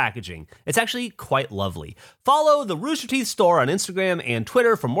shop packaging. It's actually quite lovely. Follow the Rooster Teeth Store on Instagram and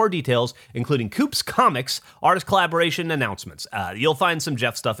Twitter for more details, including Coop's comics, artist collaboration announcements. You'll find some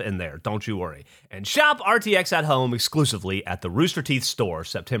Jeff stuff in there, don't you worry. And shop RTX at Home exclusively at the Rooster Teeth Store,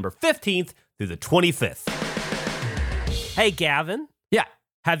 September 15th through the 25th. Hey, Gavin. Yeah.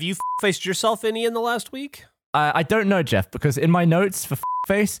 Have you faced yourself any in the last week? I don't know, Jeff, because in my notes for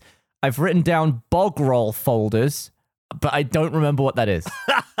face, I've written down bog roll folders, but I don't remember what that is.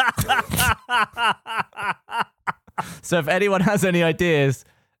 So if anyone has any ideas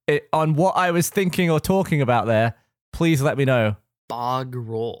on what I was thinking or talking about there, please let me know. Bog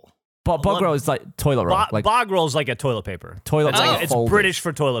roll. Bog roll is like toilet roll. Bog roll is like a toilet paper. Toilet roll. It's British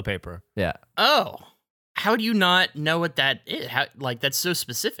for toilet paper. Yeah. Oh. How do you not know what that is? That's so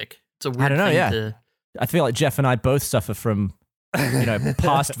specific. It's a weird I don't know, thing yeah. to... I feel like Jeff and I both suffer from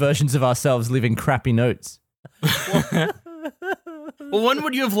past versions of ourselves leaving crappy notes. Well, when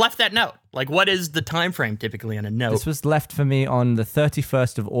would you have left that note? Like, what is the time frame typically on a note? This was left for me on the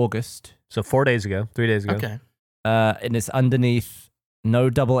 31st of August. So 3 days ago. Okay. And it's underneath no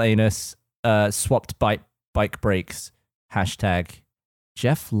double anus, swapped bike brakes, hashtag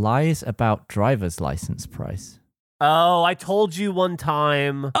Jeff lies about driver's license price. Oh, I told you one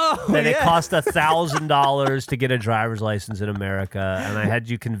time that it cost $1,000 to get a driver's license in America, and I had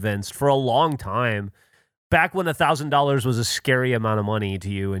you convinced for a long time. Back when $1,000 was a scary amount of money to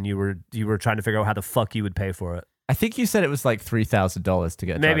you, and you were trying to figure out how the fuck you would pay for it. I think you said it was like $3,000 to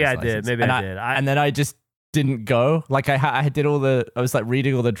get a Maybe I driver's license. did. Maybe I did. And then I just didn't go. Like I did I was like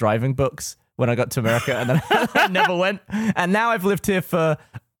reading all the driving books when I got to America, and then I never went. And now I've lived here for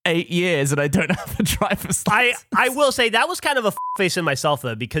 8 years and I don't have a driver's license. I will say that was kind of a face in myself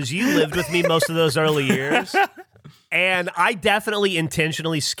though, because you lived with me most of those early years. And I definitely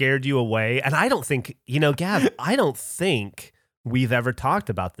intentionally scared you away. And I don't think, Gav, I don't think we've ever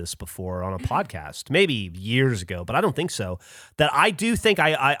talked about this before on a podcast. Maybe years ago, but I don't think so. That I do think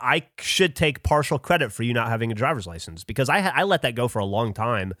I should take partial credit for you not having a driver's license, because I let that go for a long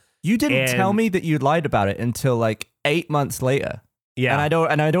time. You didn't tell me that you lied about it until like 8 months later. Yeah. And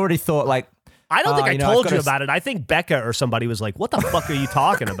I'd already thought like, I don't think I told you about it. I think Becca or somebody was like, what the fuck are you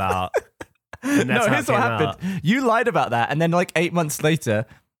talking about? And that's no, here's what happened. You lied about that. And then like 8 months later,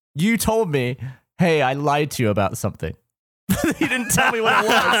 you told me, hey, I lied to you about something. You didn't tell me what it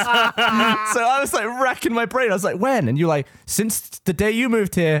was. So I was like racking my brain. I was like, when? And you're like, since the day you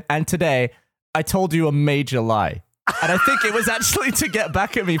moved here and today, I told you a major lie. And I think it was actually to get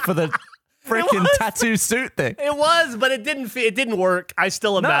back at me for the freaking tattoo suit thing. It was, but it didn't work. I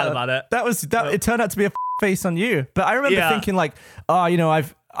still am mad about it. It turned out to be a face on you. But I remember thinking like, oh,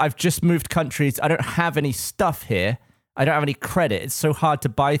 I've just moved countries. I don't have any stuff here. I don't have any credit. It's so hard to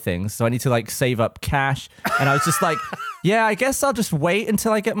buy things. So I need to like save up cash. And I was just like, yeah, I guess I'll just wait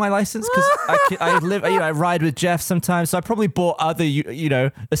until I get my license because I live, I ride with Jeff sometimes. So I probably bought other,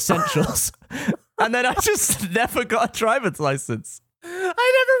 essentials. And then I just never got a driver's license. I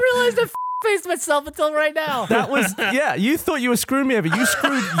never realized I faced myself until right now. That was, yeah, you thought you were screwing me over. You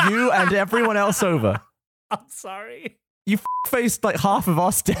screwed you and everyone else over. I'm sorry. You faced like half of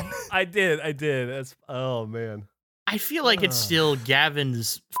Austin. I did. Oh, man. I feel like it's still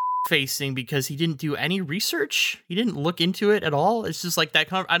Gavin's facing because he didn't do any research. He didn't look into it at all. It's just like that.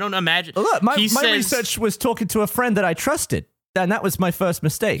 I don't imagine. Look, my research was talking to a friend that I trusted. And that was my first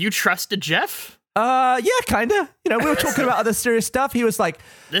mistake. You trusted Jeff? Yeah, kind of. We were talking about other serious stuff. He was like,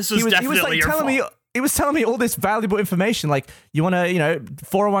 this was definitely your fault. He was telling me all this valuable information. Like, you want to,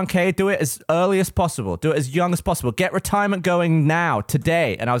 401k, do it as early as possible. Do it as young as possible. Get retirement going now,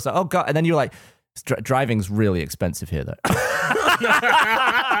 today. And I was like, oh, God. And then you were like, driving's really expensive here, though.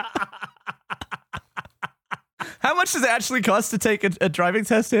 How much does it actually cost to take a driving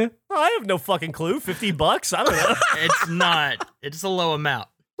test here? I have no fucking clue. $50? I don't know. It's not. It's a low amount.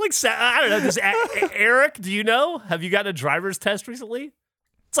 Like, I don't know. Does Eric, do you know? Have you gotten a driver's test recently?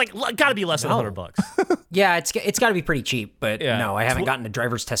 It's like, gotta be less than $100. Yeah, it's got to be pretty cheap, but no, I haven't gotten a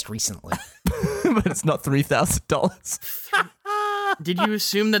driver's test recently. But it's not $3,000. Did you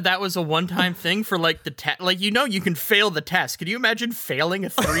assume that was a one-time thing for like the test? Like, you can fail the test. Could you imagine failing a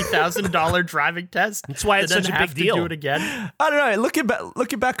 $3,000 driving test? That's why it's such a big deal. Do it again. I don't know.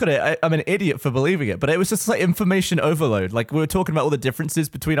 Looking back on it, I'm an idiot for believing it, but it was just like information overload. Like we were talking about all the differences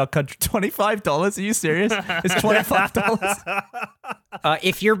between our country. $25? Are you serious? It's $25.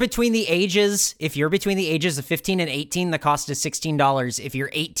 If you're between the ages of 15 and 18, the cost is $16. If you're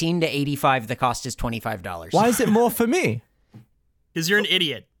 18 to 85, the cost is $25. Why is it more for me? Because you're an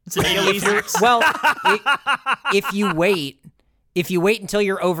idiot. It's an idiot tax. Well, if you wait until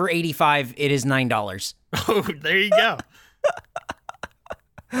you're over 85, it is $9. Oh, there you go.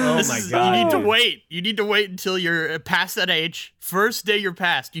 Oh my God. You need to wait. You need to wait until you're past that age. First day you're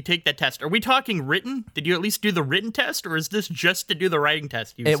past, you take that test. Are we talking written? Did you at least do the written test, or is this just to do the writing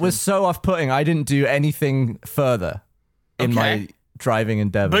test? It was so off-putting. I didn't do anything further in my driving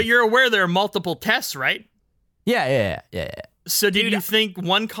endeavor. But you're aware there are multiple tests, right? Yeah. So did you think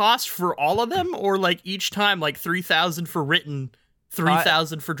one cost for all of them, or like each time, like $3,000 for written,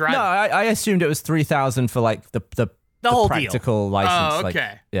 $3,000 for driving? No, I assumed it was $3,000 for like the whole practical license. Oh, okay.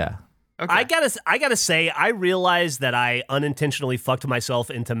 Like, yeah. Okay. I gotta say, I realized that I unintentionally fucked myself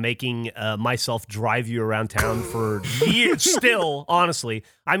into making myself drive you around town for years. Still, honestly,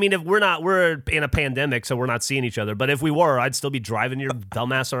 I mean, if we're in a pandemic, so we're not seeing each other. But if we were, I'd still be driving your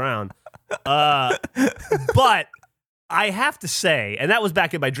dumbass around. But I have to say, and that was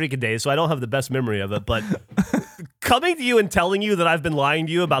back in my drinking days, so I don't have the best memory of it, but coming to you and telling you that I've been lying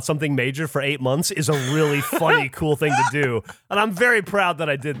to you about something major for 8 months is a really funny, cool thing to do. And I'm very proud that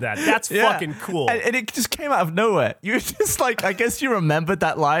I did that. That's fucking cool. And it just came out of nowhere. You were just like, I guess you remembered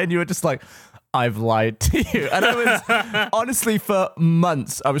that lie, and you were just like, I've lied to you. And I was, honestly, for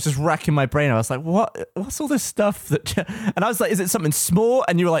months, I was just racking my brain. I was like, what's all this stuff that... And I was like, is it something small?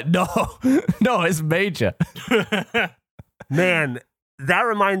 And you were like, no, it's major. Man, that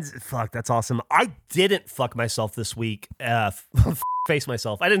reminds... Fuck, that's awesome. I didn't fuck myself this week. Face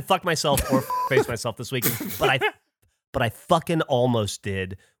myself. I didn't fuck myself or face myself this week, but I fucking almost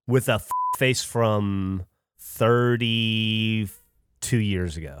did with a face from 32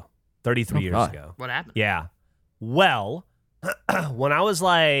 years ago. 33 years ago. What happened? Yeah. Well, when I was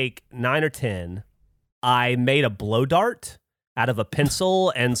like 9 or 10, I made a blow dart out of a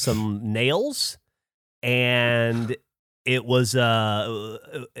pencil and some nails, and it was just I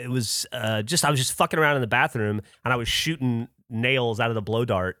was just fucking around in the bathroom, and I was shooting nails out of the blow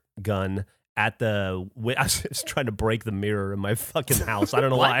dart gun at the... I was trying to break the mirror in my fucking house. I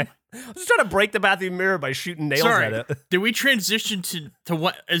don't know why. I was trying to break the bathroom mirror by shooting nails at it. Did we transition to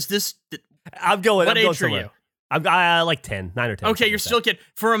what is this? I'm going. What I'm going age somewhere. are you? I'm like 10, 9 or 10. Okay, you're still a kid.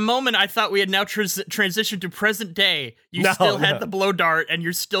 For a moment, I thought we had now transitioned to present day. You still had the blow dart, and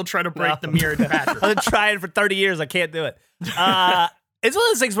you're still trying to break the mirror in the bathroom. I've been trying for 30 years. I can't do it. It's one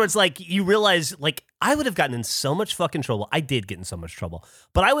of those things where it's like, you realize, like, I would have gotten in so much fucking trouble. I did get in so much trouble.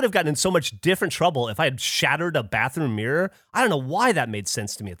 But I would have gotten in so much different trouble if I had shattered a bathroom mirror. I don't know why that made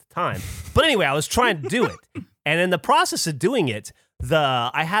sense to me at the time. But anyway, I was trying to do it. And in the process of doing it,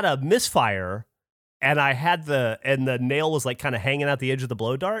 I had a misfire, and the nail was like kind of hanging out the edge of the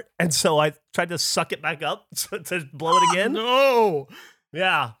blow dart. And so I tried to suck it back up to blow it again. No.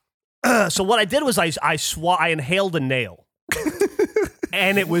 Yeah. So what I did was I inhaled a nail.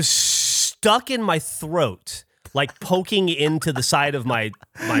 and it was stuck in my throat, like poking into the side of my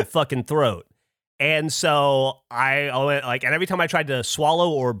fucking throat. And so I went like, and every time I tried to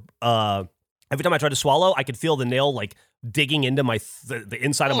swallow I could feel the nail like digging into my the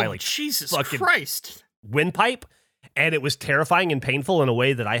inside of my like Jesus fucking Christ windpipe, and it was terrifying and painful in a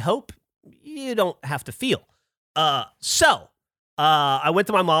way that I hope you don't have to feel. So I went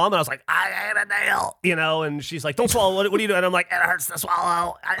to my mom and I was like, I ate a nail, and she's like, don't swallow. What are you doing? And I'm like, it hurts to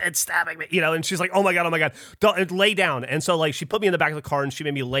swallow. It's stabbing me, and she's like, oh my God. Don't lay down. And so like, she put me in the back of the car and she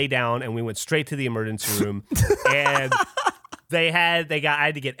made me lay down and we went straight to the emergency room and I had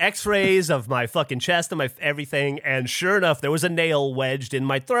to get x-rays of my fucking chest and my everything. And sure enough, there was a nail wedged in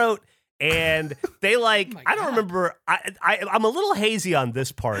my throat. And they like, I don't remember, I'm a little hazy on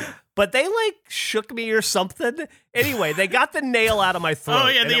this part, but they like shook me or something. Anyway, they got the nail out of my throat. Oh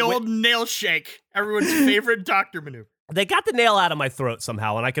yeah, the old nail shake. Everyone's favorite doctor maneuver. They got the nail out of my throat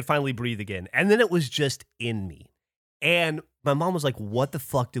somehow, and I could finally breathe again. And then it was just in me. And my mom was like, what the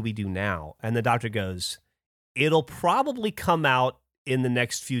fuck do we do now? And the doctor goes, it'll probably come out in the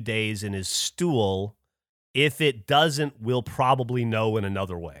next few days in his stool. If it doesn't, we'll probably know in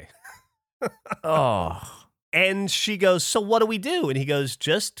another way. Oh. And she goes, so what do we do? And he goes,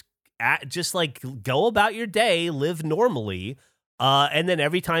 just like go about your day, live normally. And then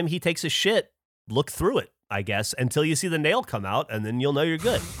every time he takes a shit, look through it, I guess, until you see the nail come out, and then you'll know you're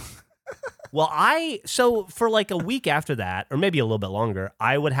good. Well, so for like a week after that, or maybe a little bit longer,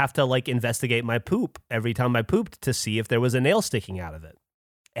 I would have to like investigate my poop every time I pooped to see if there was a nail sticking out of it.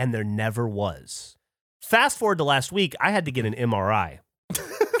 And there never was. Fast forward to last week, I had to get an MRI.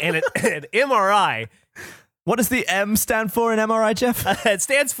 And an MRI. What does the M stand for in MRI, Jeff? It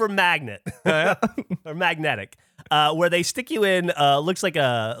stands for magnet or magnetic, where they stick you in. Looks like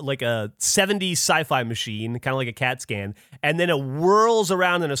a 70s sci-fi machine, kind of like a CAT scan, and then it whirls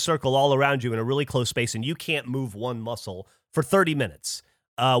around in a circle all around you in a really close space, and you can't move one muscle for 30 minutes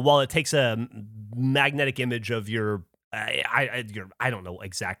while it takes a magnetic image of your. I don't know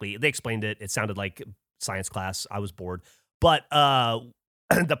exactly. They explained it. It sounded like science class. I was bored, but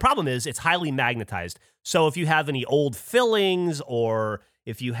the problem is it's highly magnetized. So if you have any old fillings or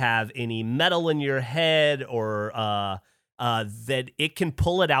if you have any metal in your head or that it can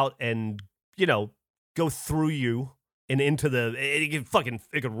pull it out and, go through you and into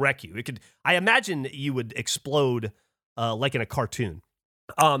it could wreck you. I imagine you would explode like in a cartoon.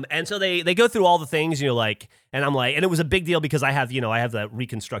 And so they go through all the things, and I'm like, and it was a big deal because I have that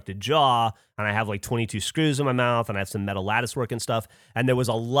reconstructed jaw and I have like 22 screws in my mouth and I have some metal lattice work and stuff. And there was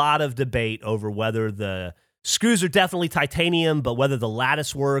a lot of debate over whether the screws are definitely titanium, but whether the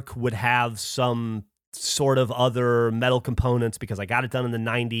lattice work would have some sort of other metal components because I got it done in the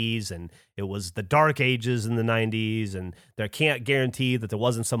 90s and it was the dark ages in the 90s and they can't guarantee that there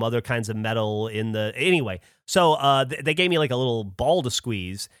wasn't some other kinds of metal anyway. So they gave me like a little ball to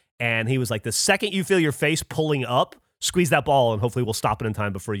squeeze and he was like, the second you feel your face pulling up, squeeze that ball and hopefully we'll stop it in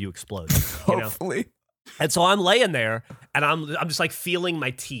time before you explode. Hopefully. And so I'm laying there and I'm just like feeling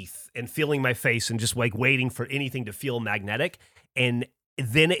my teeth and feeling my face and just like waiting for anything to feel magnetic. And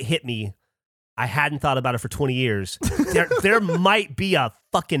then it hit me. I hadn't thought about it for 20 years. There might be a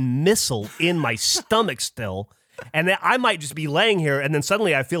fucking missile in my stomach still, and I might just be laying here, and then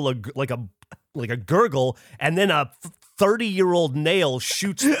suddenly I feel like a gurgle, and then a 30-year-old nail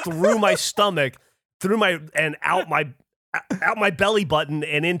shoots through my stomach, out my belly button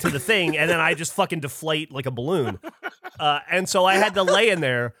and into the thing, and then I just fucking deflate like a balloon. And so I had to lay in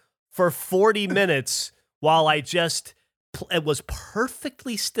there for 40 minutes while I it was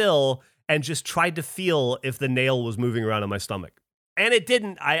perfectly still. And just tried to feel if the nail was moving around in my stomach. And it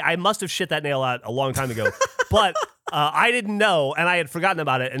didn't. I must have shit that nail out a long time ago. But I didn't know, and I had forgotten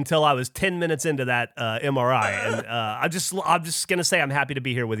about it until I was 10 minutes into that MRI. And I'm just going to say I'm happy to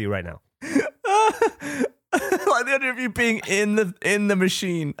be here with you right now. Like the idea of you being in the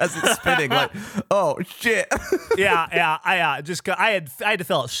machine as it's spinning, like, oh, shit. Yeah. I had to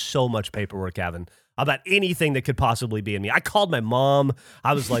fill out so much paperwork, Gavin, about anything that could possibly be in me. I called my mom.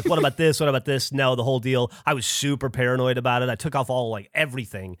 I was like, what about this? What about this? No, the whole deal. I was super paranoid about it. I took off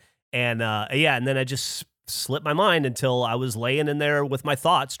everything. And and then I just slipped my mind until I was laying in there with my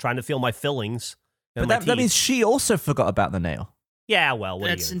thoughts, trying to feel my fillings. But that means she also forgot about the nail. Yeah, well,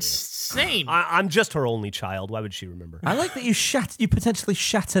 that's insane. I'm just her only child. Why would she remember? I like that you potentially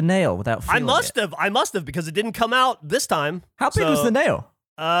shat a nail without feeling I must have because it didn't come out this time. How big was the nail?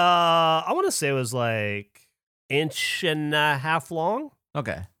 I want to say it was like 1.5 inches long.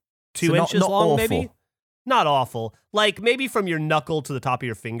 Okay. 2 inches not long, awful. maybe? Not awful. Like maybe from your knuckle to the top of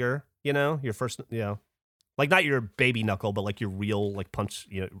your finger, your first, Like not your baby knuckle, but like your real like punch.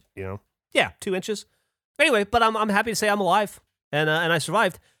 You know. Yeah, 2 inches. Anyway, but I'm happy to say I'm alive and I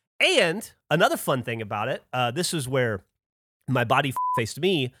survived. And another fun thing about it, this is where my body faced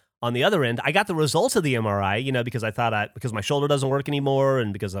me. On the other end, I got the results of the MRI, because I thought because my shoulder doesn't work anymore,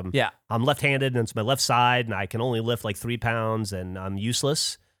 and because I'm left-handed and it's my left side, and I can only lift like 3 pounds, and I'm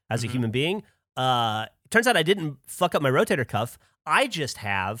useless as a human being. Turns out I didn't fuck up my rotator cuff. I just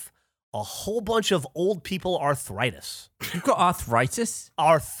have a whole bunch of old people arthritis. You've got arthritis?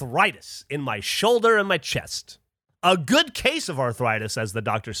 Arthritis in my shoulder and my chest. A good case of arthritis, as the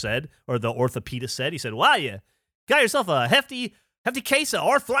doctor said, or the orthopedist said. He said, "Wow, you got yourself a hefty case of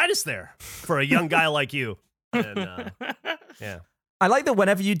arthritis there for a young guy like you." And, yeah. I like that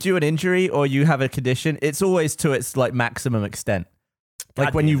whenever you do an injury or you have a condition, it's always to its like maximum extent.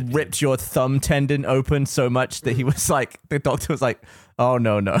 Like when you ripped your thumb tendon open so much that he was like, the doctor was like, "Oh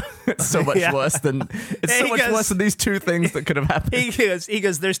no, it's so much worse than worse than these 2 things that could have happened." He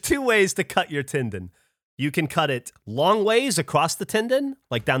goes, "There's 2 ways to cut your tendon. You can cut it long ways across the tendon,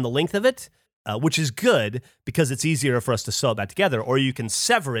 like down the length of it." Which is good because it's easier for us to sew it back together. Or you can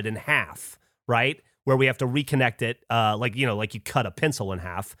sever it in half, right? Where we have to reconnect it, like you cut a pencil in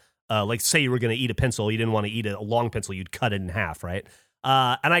half. Like say you were going to eat a pencil, you didn't want to eat a long pencil, you'd cut it in half, right?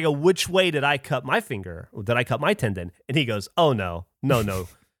 And I go, "Which way did I cut my finger? Did I cut my tendon?" And he goes, "Oh, no,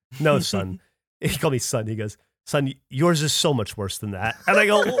 son." He called me son. He goes, "Son, yours is so much worse than that." And I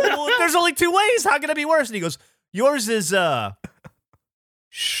go, "Well, there's only 2 ways. How can it be worse?" And he goes, "Yours is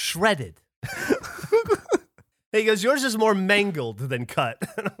shredded." He goes, "Yours is more mangled than cut."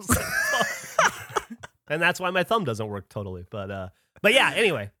 And I was like, "Oh." And that's why my thumb doesn't work totally. But yeah,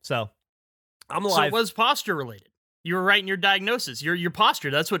 anyway, so I'm alive. So it was posture related. You were right in your diagnosis. Your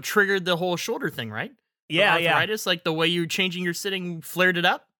posture, that's what triggered the whole shoulder thing, right? Yeah, arthritis, like the way you were changing your sitting flared it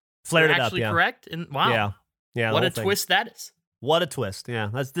up? Flared it up, actually correct? And wow. Yeah. What a twist that is. What a twist.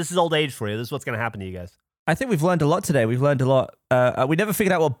 Yeah. This is old age for you. This is what's going to happen to you guys. I think we've learned a lot today. We've learned a lot. We never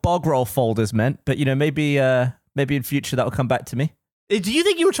figured out what bog roll folders meant, but maybe in future that will come back to me. Do you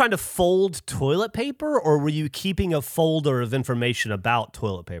think you were trying to fold toilet paper, or were you keeping a folder of information about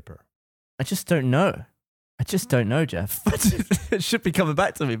toilet paper? I just don't know. Jeff. It should be coming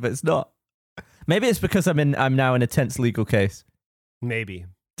back to me, but it's not. Maybe it's because I'm now in a tense legal case. Maybe.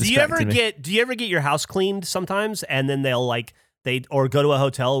 Do you ever get your house cleaned sometimes, and then they'll or go to a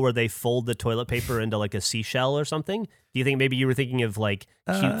hotel where they fold the toilet paper into like a seashell or something? Do you think maybe you were thinking of like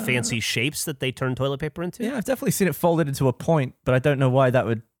cute fancy shapes that they turn toilet paper into? Yeah, I've definitely seen it folded into a point, but I don't know why that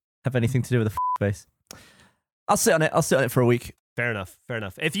would have anything to do with the face. I'll sit on it for a week. Fair enough.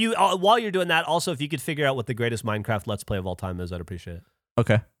 If you while you're doing that, also if you could figure out what the greatest Minecraft Let's Play of all time is, I'd appreciate it.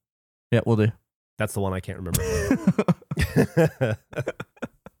 Okay. Yeah, we'll do. That's the one I can't remember.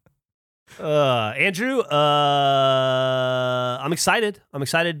 Andrew, I'm excited. I'm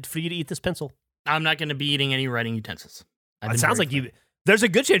excited for you to eat this pencil. I'm not going to be eating any writing utensils. It sounds like there's a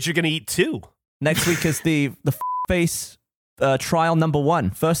good chance you're going to eat 2. Next week is the face trial number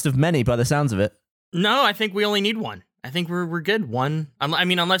 1. First of many by the sounds of it. No, I think we only need 1. I think we're good. 1. I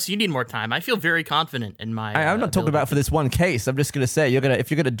mean, unless you need more time. I feel very confident in my. I'm not talking about for this one case. I'm just going to say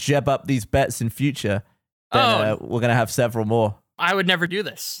if you're going to jeb up these bets in future, then we're going to have several more. I would never do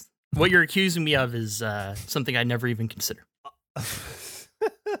this. What you're accusing me of is something I never even considered.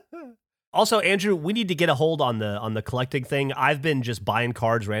 Also, Andrew, we need to get a hold on the collecting thing. I've been just buying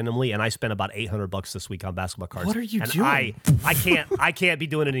cards randomly, and I spent about $800 this week on basketball cards. What are you doing? I can't be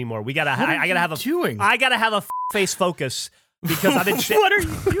doing it anymore. I gotta have a face focus because I've been. What are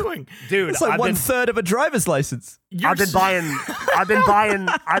you doing, dude? It's like 1/3 of a driver's license. I've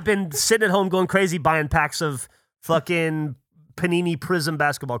been sitting at home going crazy buying packs of fucking Panini Prism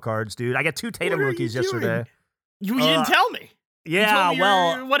basketball cards, dude. I got 2 Tatum rookies yesterday. You didn't tell me.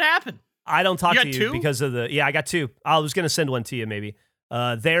 Yeah, what happened? I don't talk to you because of the. Yeah, I got 2. I was gonna send one to you maybe.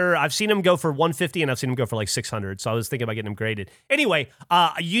 I've seen them go for $150 and I've seen them go for like $600. So I was thinking about getting them graded. Anyway,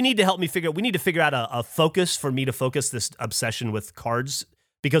 you need to help me we need to figure out a focus for me to focus this obsession with cards,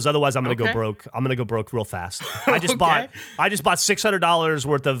 because otherwise I'm gonna go broke. I'm gonna go broke real fast. I just bought $600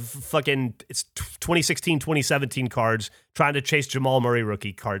 worth of fucking 2016, 2017 cards, trying to chase Jamal Murray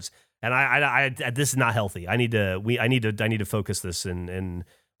rookie cards. And I this is not healthy. I need to focus this and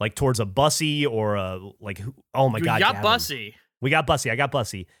like towards a Bussy or a like. Oh my God, you got Bussy. We got Bussy. I got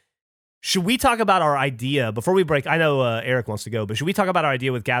Bussy. Should we talk about our idea before we break? I know Eric wants to go, but should we talk about our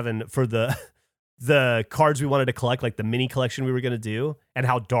idea with Gavin for the cards we wanted to collect, like the mini collection we were going to do, and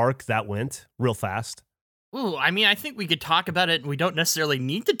how dark that went real fast? Ooh, I mean, I think we could talk about it. We don't necessarily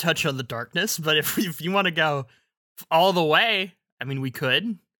need to touch on the darkness, but if you want to go all the way, I mean, we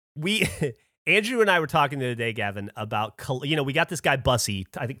could. Andrew and I were talking the other day, Gavin, about, we got this guy Bussy.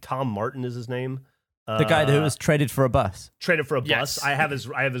 I think Tom Martin is his name. The guy who was traded for a bus. Traded for a Yes. bus. I have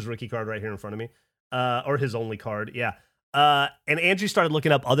his rookie card right here in front of me. Or his only card, yeah. And Andrew started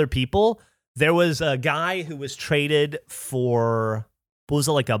looking up other people. There was a guy who was traded for, what was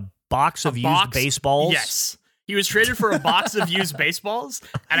it, like a box of used baseballs? Yes. He was traded for a box of used baseballs,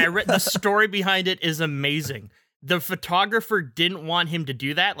 and I read the story behind it is amazing. The photographer didn't want him to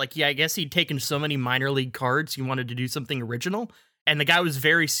do that. Like, yeah, I guess he'd taken so many minor league cards, he wanted to do something original. And the guy was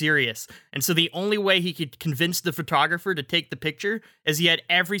very serious. And so the only way he could convince the photographer to take the picture is he had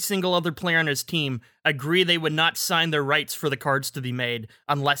every single other player on his team agree they would not sign their rights for the cards to be made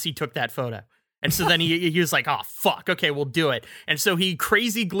unless he took that photo. And so then he was like, oh, fuck, okay, we'll do it. And so he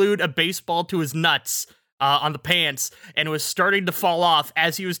crazy glued a baseball to his nuts on the pants, and it was starting to fall off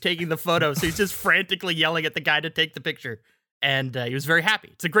as he was taking the photo. So he's just frantically yelling at the guy to take the picture. And he was very happy.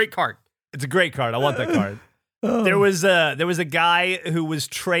 It's a great card. It's a great card. I want that card. There was a guy who was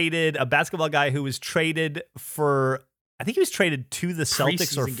traded, a basketball guy who was traded for, I think he was traded to the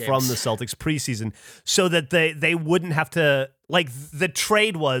Celtics or from the Celtics preseason, so that they wouldn't have to, like, the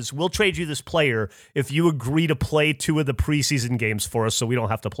trade was, we'll trade you this player if you agree to play 2 of the preseason games for us so we don't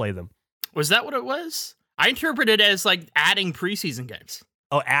have to play them. Was that what it was? I interpreted it as like adding preseason games.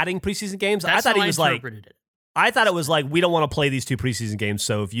 Oh, adding preseason games? That's I thought how he was interpreted it. I thought it was like, we don't want to play these 2 preseason games,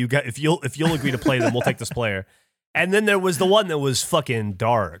 so if you'll agree to play them, we'll take this player. And then there was the one that was fucking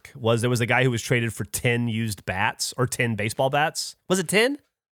dark. There was a guy who was traded for 10 used bats or 10 baseball bats. Was it 10?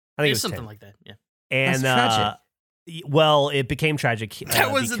 I think it was something 10. like that. Yeah. And That's tragic. Well, it became tragic.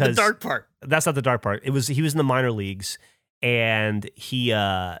 That wasn't the dark part. That's not the dark part. He was in the minor leagues, and he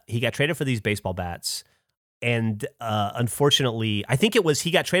got traded for these baseball bats. And unfortunately, I think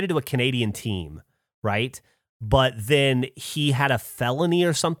he got traded to a Canadian team, right? But then he had a felony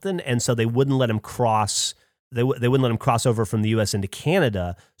or something, and so they wouldn't let him cross. They wouldn't let him cross over from the U.S. into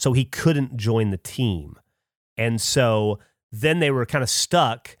Canada, so he couldn't join the team. And so then they were kind of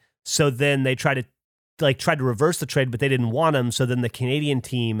stuck. So then they tried to reverse the trade, but they didn't want him. So then the Canadian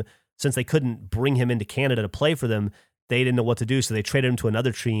team, since they couldn't bring him into Canada to play for them, they didn't know what to do, so they traded him to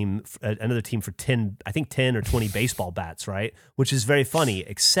another team for 10 or 20 baseball bats, right? Which is very funny,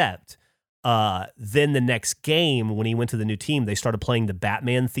 except then the next game, when he went to the new team, they started playing the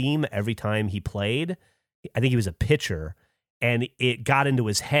Batman theme every time he played. I think he was a pitcher, and it got into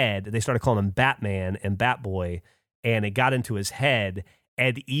his head. They started calling him Batman and Batboy, and it got into his head,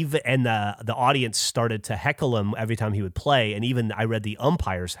 and the audience started to heckle him every time he would play, and even I read the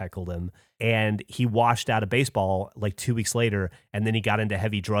umpires heckled him, and he washed out of baseball like 2 weeks later, and then he got into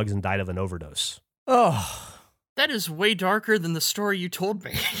heavy drugs and died of an overdose. Oh, That is way darker than the story you told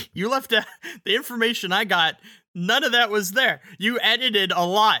me. You left out the information I got. None of that was there. You edited a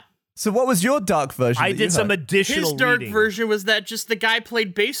lot. so what was your dark version? I did some additional His dark reading. version was that just the guy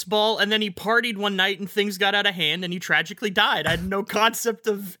played baseball and then he partied one night and things got out of hand and he tragically died. I had no concept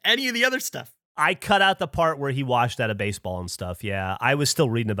of any of the other stuff. I cut out the part where he washed out of baseball and stuff. Yeah, I was still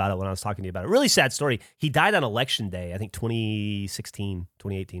reading about it when I was talking to you about it. Really sad story. He died on election day, I think 2016.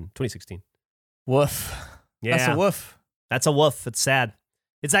 Woof. Yeah. That's a woof. That's a woof. It's sad.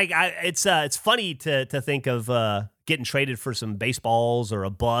 It's like it's funny to think of getting traded for some baseballs or a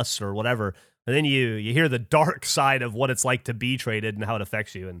bus or whatever, and then you hear the dark side of what it's like to be traded and how it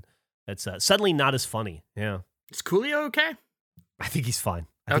affects you, and it's suddenly not as funny. Yeah, Is Coolio okay? I think he's fine.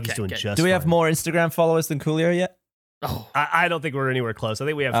 I think he's Okay, doing good. just. Do we have fine. more Instagram followers than Coolio yet? Oh, I don't think we're anywhere close. I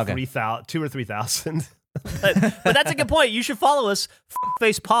think we have Okay. 2,000 or 3,000. but that's a good point. You should follow us,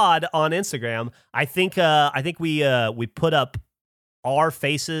 Face Pod, on Instagram. I think we put up our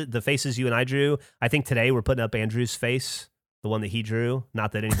faces, the faces you and I drew. I think today we're putting up Andrew's face, the one that he drew.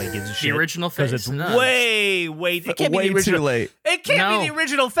 Not that anybody gives a shit. the original because face. it's No. way. It can't Way be the original. too late. It can't No. be the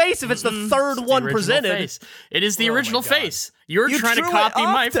original face if it's the third It's the one original presented. face. It is the Oh my original God. face. You're You trying to drew it copy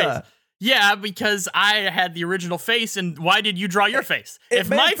my after. face. Yeah, because I had the original face, and why did you draw your face? If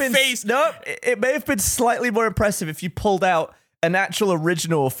may my have been- face, No, it may have been slightly more impressive if you pulled out an actual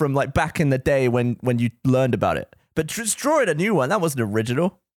original from like back in the day when you learned about it. But just drawing a new one, that wasn't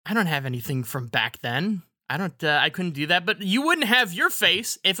original. I don't have anything from back then. I couldn't do that. But you wouldn't have your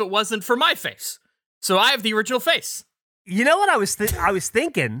face if it wasn't for my face. So I have the original face. You know what I was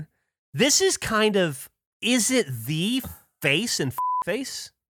thinking? This is kind of, is it the face and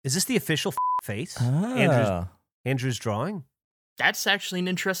face? Is this the official face? Andrew's drawing? That's actually an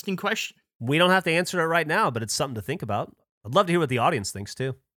interesting question. We don't have to answer it right now, but it's something to think about. I'd love to hear what the audience thinks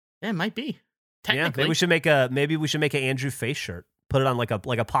too. Yeah, it might be. Yeah, Technically. maybe we should make an Andrew face shirt. Put it on like a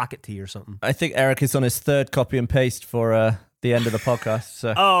pocket tee or something. I think Eric is on his third copy and paste for the end of the podcast.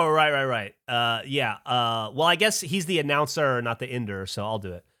 So. Oh, right. Yeah. Well, I guess he's the announcer, not the ender, so I'll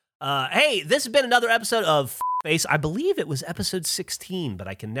do it. Hey, this has been another episode of Face. I believe it was episode 16, but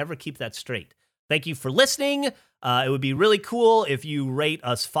I can never keep that straight. Thank you for listening. It would be really cool if you rate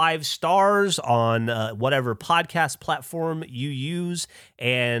us 5 stars on whatever podcast platform you use,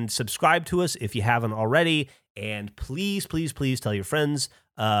 and subscribe to us if you haven't already. And please tell your friends.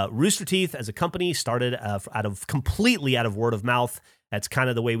 Rooster Teeth as a company started completely out of word of mouth. That's kind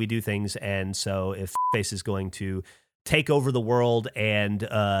of the way we do things. And so if Face is going to take over the world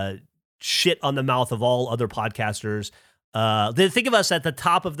and shit on the mouth of all other podcasters, think of us at the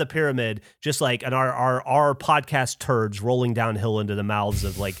top of the pyramid, just like and our podcast turds rolling downhill into the mouths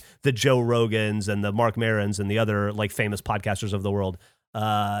of like the Joe Rogans and the Mark Marons and the other like famous podcasters of the world.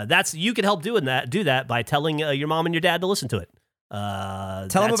 You can help do that by telling your mom and your dad to listen to it. Tell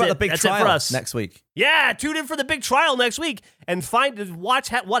them about the big trial next week. Yeah, tune in for the big trial next week and watch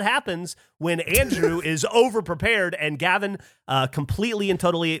what happens when Andrew is over-prepared and Gavin completely and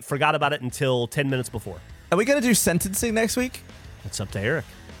totally forgot about it until 10 minutes before. Are we going to do sentencing next week? It's up to Eric.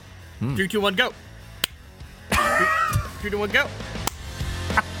 3, 2, 1, go. 3, 2, 1, go.